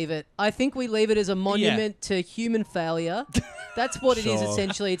just leave it. I think we leave it as a monument to human failure. That's what it is Sure.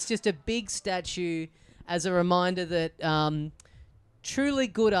 essentially. It's just a big statue as a reminder that truly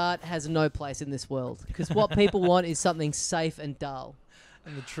good art has no place in this world. Because what people want is something safe and dull.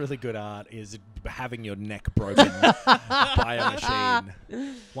 And the truly good art is having your neck broken by a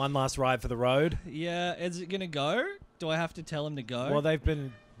machine. One last ride for the road. Yeah, is it gonna go? Do I have to tell him to go? Well, they've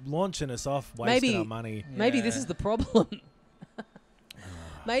been launching us off, wasting Maybe- our money. Maybe this Yeah. is the problem.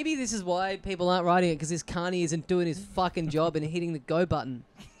 Maybe this is why people aren't riding it, because this carny isn't doing his fucking job and hitting the go button.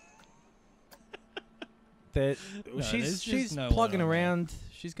 That there's she's just no plugging way on that. around.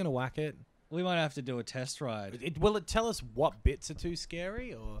 She's gonna whack it. We might have to do a test ride. Will it tell us what bits are too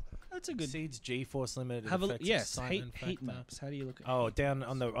scary, or That's a good. Seeds G-force limited? Have a look. affects Yes, heat excitement factor? maps. How do you look at? Oh, down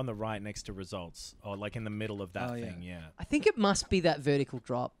on the right next to results, or like in the middle of that Oh, yeah. thing. Yeah. I think it must be that vertical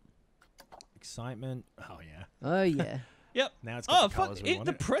drop. Excitement. Oh yeah. Oh, yeah. Yep. Now it's got Oh the fuck! colours we The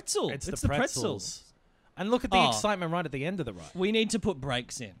wanted. pretzel. It's It's the the pretzels. And look at the Oh. excitement right at the end of the ride. We need to put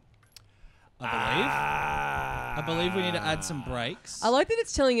brakes in. I believe we need to add some brakes. I like that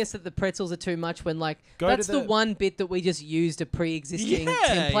it's telling us that the pretzels are too much when, like, Go to that's the the- one bit that we just used a pre-existing Yeah,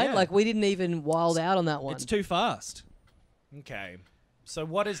 template. yeah. Like, we didn't even wild out on that one. It's too fast. Okay. So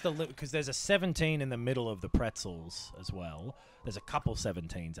what is the because there's a 17 in the middle of the pretzels as well. There's a couple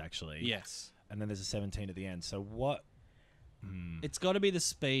 17s actually. Yes. And then there's a 17 at the end. So what? It's got to be the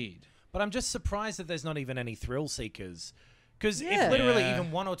speed. But I'm just surprised that there's not even any thrill seekers. Because Yeah. if literally Yeah.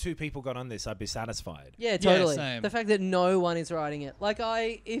 even 1 or 2 people got on this, I'd be satisfied. Yeah, totally. same. The fact that no one is riding it. Like,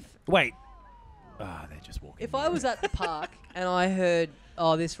 if Wait. They're just walking. I was at the park and I heard,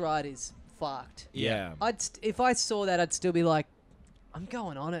 oh, this ride is fucked. Yeah. If I saw that, I'd still be like, I'm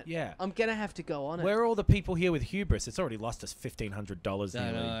going on it. Yeah. I'm gonna have to go on it. Where are all the people here with hubris? It's already lost us $1,500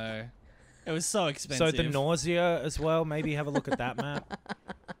 I nearly. know. It was so expensive. So the nausea as well. Maybe have a look at that map.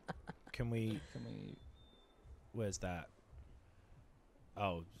 Can we? Where's that?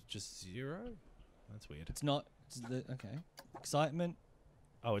 Oh, just 0? That's weird. It's not. Okay. Excitement.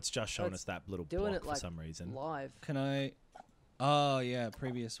 Oh, it's just showing it's us that little doing block it for like some reason. live. Can I? Oh yeah,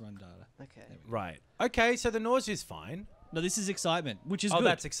 previous run data. Okay. There we go. Right. Okay, so the nausea's fine. No, this is excitement, which is Oh, good.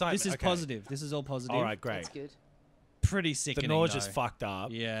 that's excitement, This is okay. positive. This is all positive. All right, great. That's good. Pretty The sickening. nausea's though. fucked up.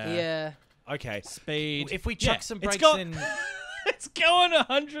 Yeah. Yeah. Okay. Speed. If we chuck Yeah, some it's brakes got- in. It's going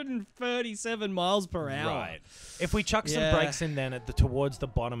 137 miles per hour. Right. If we chuck some Yeah. brakes in then towards the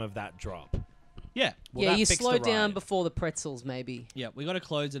bottom of that drop. Yeah. will Yeah, that you fix slow the down ride? before the pretzels, maybe. Yeah, we got to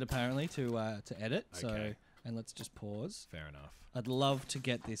close it apparently to edit. So, Okay. and let's just pause. Fair enough. I'd love to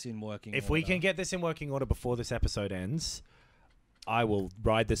get this in working. If we order. can get this in working order before this episode ends, I will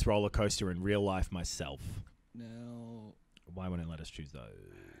ride this roller coaster in real life myself. now, Why won't it let us choose those?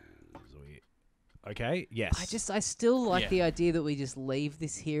 Okay, yes. I still like Yeah. the idea that we just leave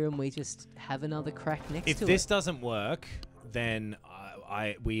this here and we just have another crack next If to this it. doesn't work, then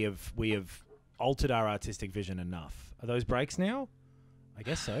we have altered our artistic vision enough. Are those brakes now? I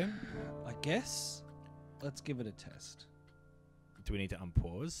guess so. I guess let's give it a test. Do we need to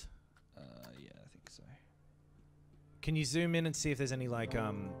unpause? Yeah, I think so. Can you zoom in and see if there's any like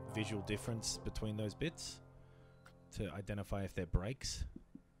visual difference between those bits? to identify if they're brakes.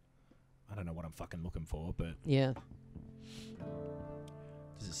 I don't know what I'm fucking looking for, but Yeah.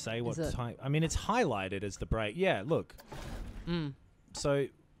 does it say what it- type? I mean, it's highlighted as the brake. Yeah, look. Mm. So,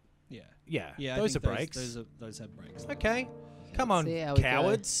 Yeah. yeah, Yeah. those I are think brakes. Those have brakes. Okay. Come let's on, see how we go.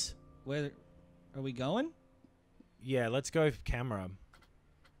 cowards. Where are we going? Yeah, let's go camera.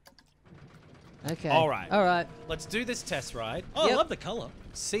 Okay. All right. All right. Let's do this test ride. Oh, I Yep. love the color.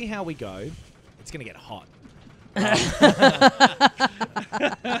 See how we go. It's going to get hot.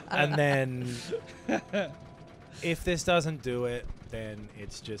 And then if this doesn't do it, then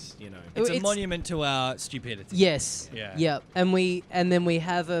it's just, you know. It's a It's- monument to our stupidity. Yes. Yeah. Yep. And then we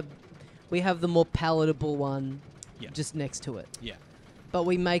have the more palatable one Yeah. just next to it. Yeah. But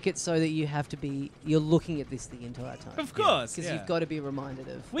we make it so that you're looking at this the entire time. Of course. Because yeah. you've got to be reminded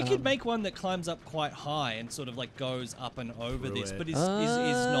of. We could make one that climbs up quite high and sort of like goes up and over Through this, it. but is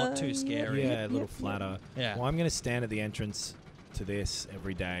not too scary. Yeah, a little flatter. Yeah. Well, I'm going to stand at the entrance to this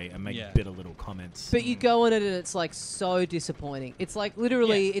every day and make Yeah. bitter little comments. But you go on it and it's like so disappointing. It's like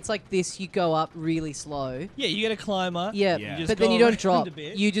literally, it's like this. You go up really slow. Yeah, you get a climber. Yeah, Yeah. just but then go you don't around drop. a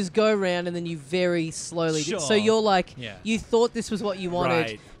bit. You just go around and then you very slowly. So Sure. you're like, Yeah. you thought this was what you wanted,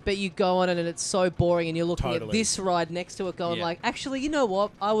 Right. but you go on it and it's so boring, and you're looking at Totally. this ride next to it, going Yeah. like, actually, you know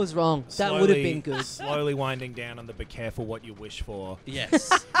what? I was wrong. That would have been good. Slowly winding down on the be careful what you wish for. Yes.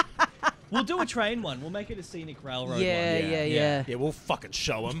 We'll do a train one. We'll make it a scenic railroad Yeah, one. yeah. Yeah, we'll fucking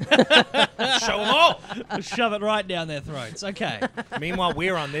show them. Show them all. We'll shove it right down their throats. Okay. Meanwhile,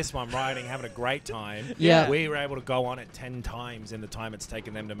 we're on this one riding, having a great time. Yeah. We were able to go on it 10 times in the time it's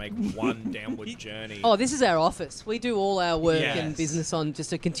taken them to make one downward journey. Oh, this is our office. We do all our work Yes. and business on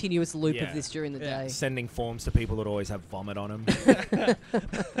just a continuous loop Yeah. of this during the Yeah. day. Sending forms to people that always have vomit on them.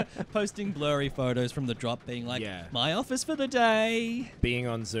 Posting blurry photos from the drop being like, Yeah. my office for the day. Being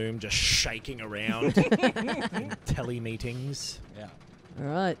on Zoom, just shaking around. In tele meetings. Yeah. All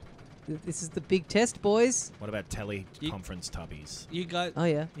right. This is the big test, boys. What about teleconference tubbies? You guys, Oh,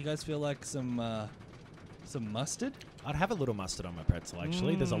 yeah. you guys feel like some mustard? I'd have a little mustard on my pretzel,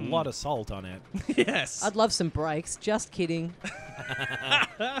 actually. There's a lot of salt on it. Yes. I'd love some brakes. Just kidding.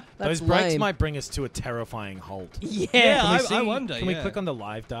 That's Those brakes lame. might bring us to a terrifying halt. Yeah. Yeah, Can we I wonder. Can we yeah. click on the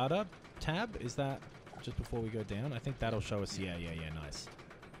live data tab? Is that just before we go down? I think that'll show us. Yeah, nice.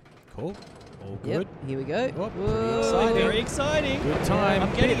 Cool. All Yep. good. Here we go. Oh, pretty Whoa. exciting. Very exciting. Good time.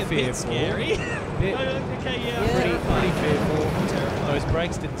 I'm getting a bit fearful. scary. Bit, Okay, yeah. Yeah. pretty fearful. Those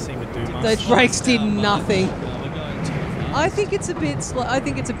brakes didn't seem to do much. Those brakes did nothing. No, we're going too fast. I think it's a bit slow. I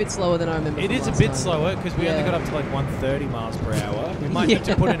think it's a bit slower than I remember. It from is a last bit time. slower because we only Yeah. got up to like 130 miles per hour. We might need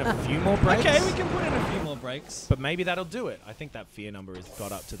to put in a few more brakes. Okay, we can put in a few more brakes. But maybe that'll do it. I think that fear number has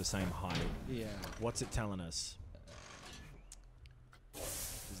got up to the same height. Yeah. What's it telling us?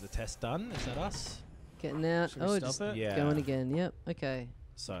 Is the test done? Is that us? Getting out. Should we Oh, stop just it? Yeah. going again. Yep. Okay.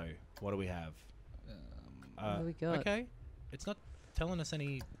 So, what do we have? What do we got? Okay. It's not telling us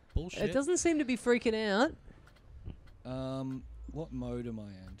any bullshit. It doesn't seem to be freaking out. What mode am I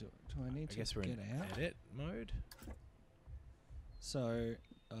in? Do I need I to guess we're get in out? edit mode. So,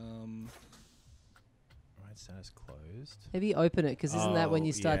 Right, status closed. Maybe open it, because isn't that when Oh,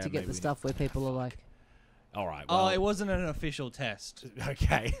 you start yeah, to get the maybe. stuff where people are like, All right. oh, Well, it wasn't an official test.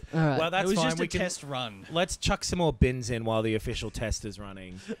 okay. all right. Well, that's it was fine. just we a can test run. let's chuck some more bins in while the official test is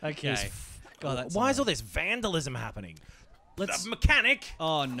running. Okay. God, that's Why is all annoying. this vandalism happening? Let's. The mechanic.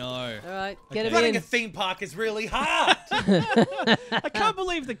 Oh no! all right, get Okay. it Running in. a theme park is really hard. I can't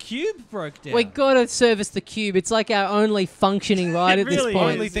believe the cube broke down. We gotta service the cube. It's like our only functioning ride It at this really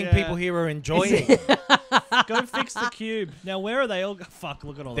point. Only is, thing yeah. people here are enjoying. Go fix the cube. Now, where are they all? Fuck!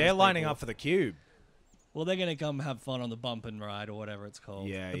 Look at all. They're those lining people. up for the cube. Well, they're gonna come have fun on the bump and ride or whatever it's called.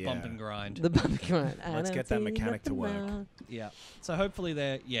 Yeah, the bump yeah. and grind. The bump grind. Let's get that mechanic to work. Yeah. So hopefully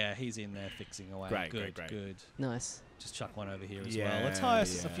they're. Yeah, he's in there fixing away. Great, Good. great. Good. Nice. Just chuck one over here as Yeah, well. Let's hire a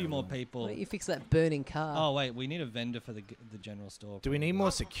yeah. few more people. Why don't you fix that burning car? Oh wait, we need a vendor for the general store. Do we need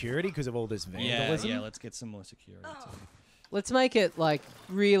more security because of all this Yeah, vandalism? yeah. Let's get some more security. Too. Let's make it like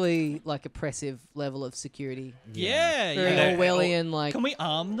really like oppressive level of security. Yeah, Very yeah. Orwellian, like. Can we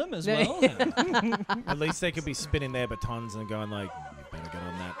arm them as No. well? At least they could be spinning their batons and going like, "You better get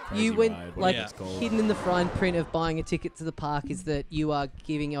on that crazy You went ride." like Yeah. it's called. hidden in the fine print of buying a ticket to the park is that you are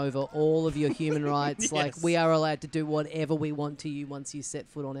giving over all of your human rights. Like Yes. we are allowed to do whatever we want to you once you set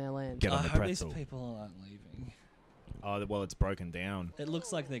foot on our land. Get I on the hope these pretzel. people aren't leaving. Oh, well, it's broken down. It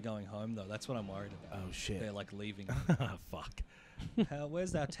looks like they're going home though. That's what I'm worried about. Oh shit. They're like leaving. Fuck.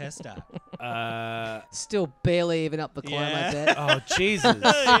 Where's our test at? Still barely even up the climb, I Yeah. bet. Oh Jesus.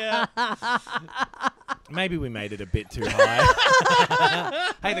 yeah. Maybe we made it a bit too high.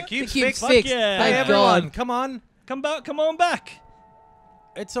 Hey, the cube's The cube's fixed. fixed. yeah. Hey, Thank everyone, God. come on. Come back. Come on back.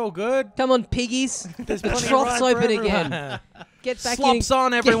 It's all good. Come on, piggies. There's The plenty of trough's ride for open everyone. again. Get back Slops in.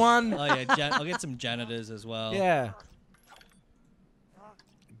 on, everyone. Oh yeah, I'll get some janitors as well. Yeah.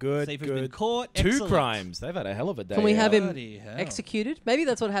 Good, See if we've been good. caught. 2 Excellent. crimes. They've had a hell of a day. Can we have him Bloody hell. executed? Maybe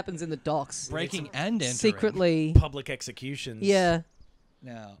that's what happens in the docks. Breaking and entering. Secretly. Public executions. Yeah.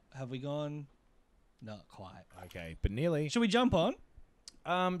 Now, have we gone? Not quite. Okay, but nearly. Should we jump on?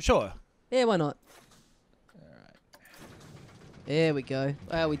 Sure. Yeah, why not? All right. There we go.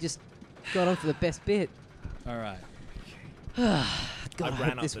 Wow, we just got on for the best bit. All right. God, I I hope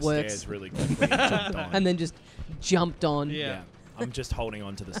ran up this the works. stairs really quickly and jumped on. And then just jumped on. Yeah. I'm just holding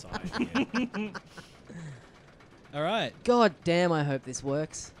on to the side here. All right. God damn, I hope this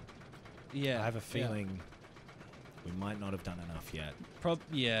works. Yeah. I have a feeling we might not have done enough yet.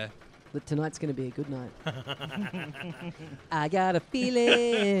 Yeah. But tonight's going to be a good night. I got a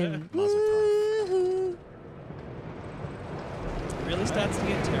feeling. Muzzle tough. Woo-hoo. Really starts to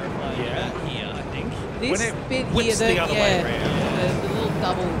get terrifying Yeah. about here, I think. This When it bit here, whips the other way yeah, the little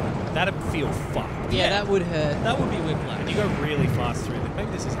double. That'd feel fucked. Yeah, that would hurt. That would be And whiplash. you go really fast through it.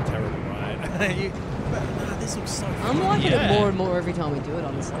 Maybe this is a terrible ride. But nah, this looks so I'm fun. liking Yeah. it more and more every time we do it,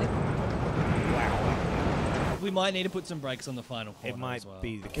 honestly. We might need to put some brakes on the final corner It might as well.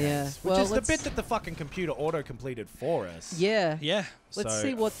 be the case. Yeah, Which well, is the let's- bit that the fucking computer auto-completed for us. Yeah. Yeah. Let's So-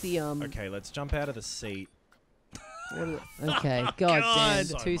 see what the Okay, let's jump out of the seat. Okay. God, God. damn,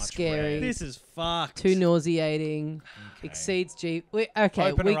 So too much scary. red. This is fucked. Too nauseating. Okay. Exceeds G.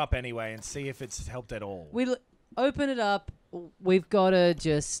 Okay. Open we her up anyway and see if it's helped at all. we open it up. We've got to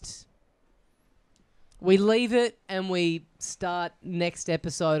just. We leave it and we start next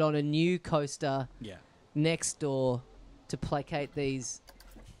episode on a new coaster Yeah. next door to placate these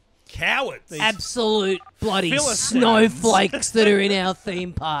Cowards! absolute bloody Philistines. snowflakes that are in our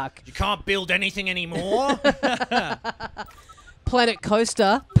theme park. You can't build anything anymore? Planet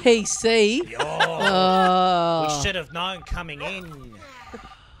Coaster PC. Oh, we should have known coming in.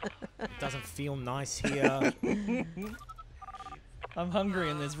 It doesn't feel nice here. I'm hungry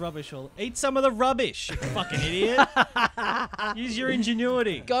and there's rubbish all. Eat some of the rubbish, you fucking idiot. Use your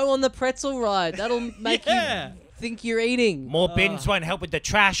ingenuity. Go on the pretzel ride. That'll make Yeah. you think you're eating. More bins won't help with the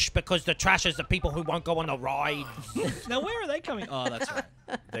trash because the trash is the people who won't go on the ride. Now, where are they coming? Oh, that's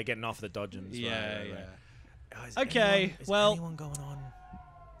right. They're getting off the Dodgems. Yeah, right. yeah. Oh, is Okay, anyone- is well- anyone going on?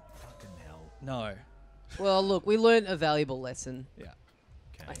 Fucking hell. No. Well, look, we learned a valuable lesson, Yeah.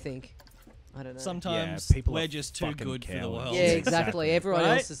 Okay. I think. I don't know. Sometimes people we're are just too fucking good for the cowards. world. yeah, exactly. Everyone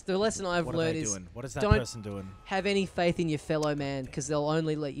Right? else is. The lesson I've What are learned they is doing? What is that don't- person doing? have any faith in your fellow man because they'll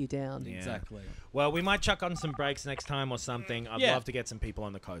only let you down. Yeah. Exactly. Well, we might chuck on some brakes next time or something. I'd Yeah. love to get some people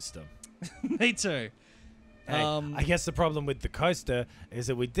on the coaster. Me too. Hey, I guess the problem with the coaster is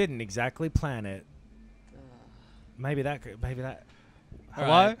that we didn't exactly plan it. Maybe that. All Hello?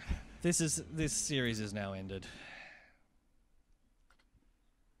 right. This series is now ended.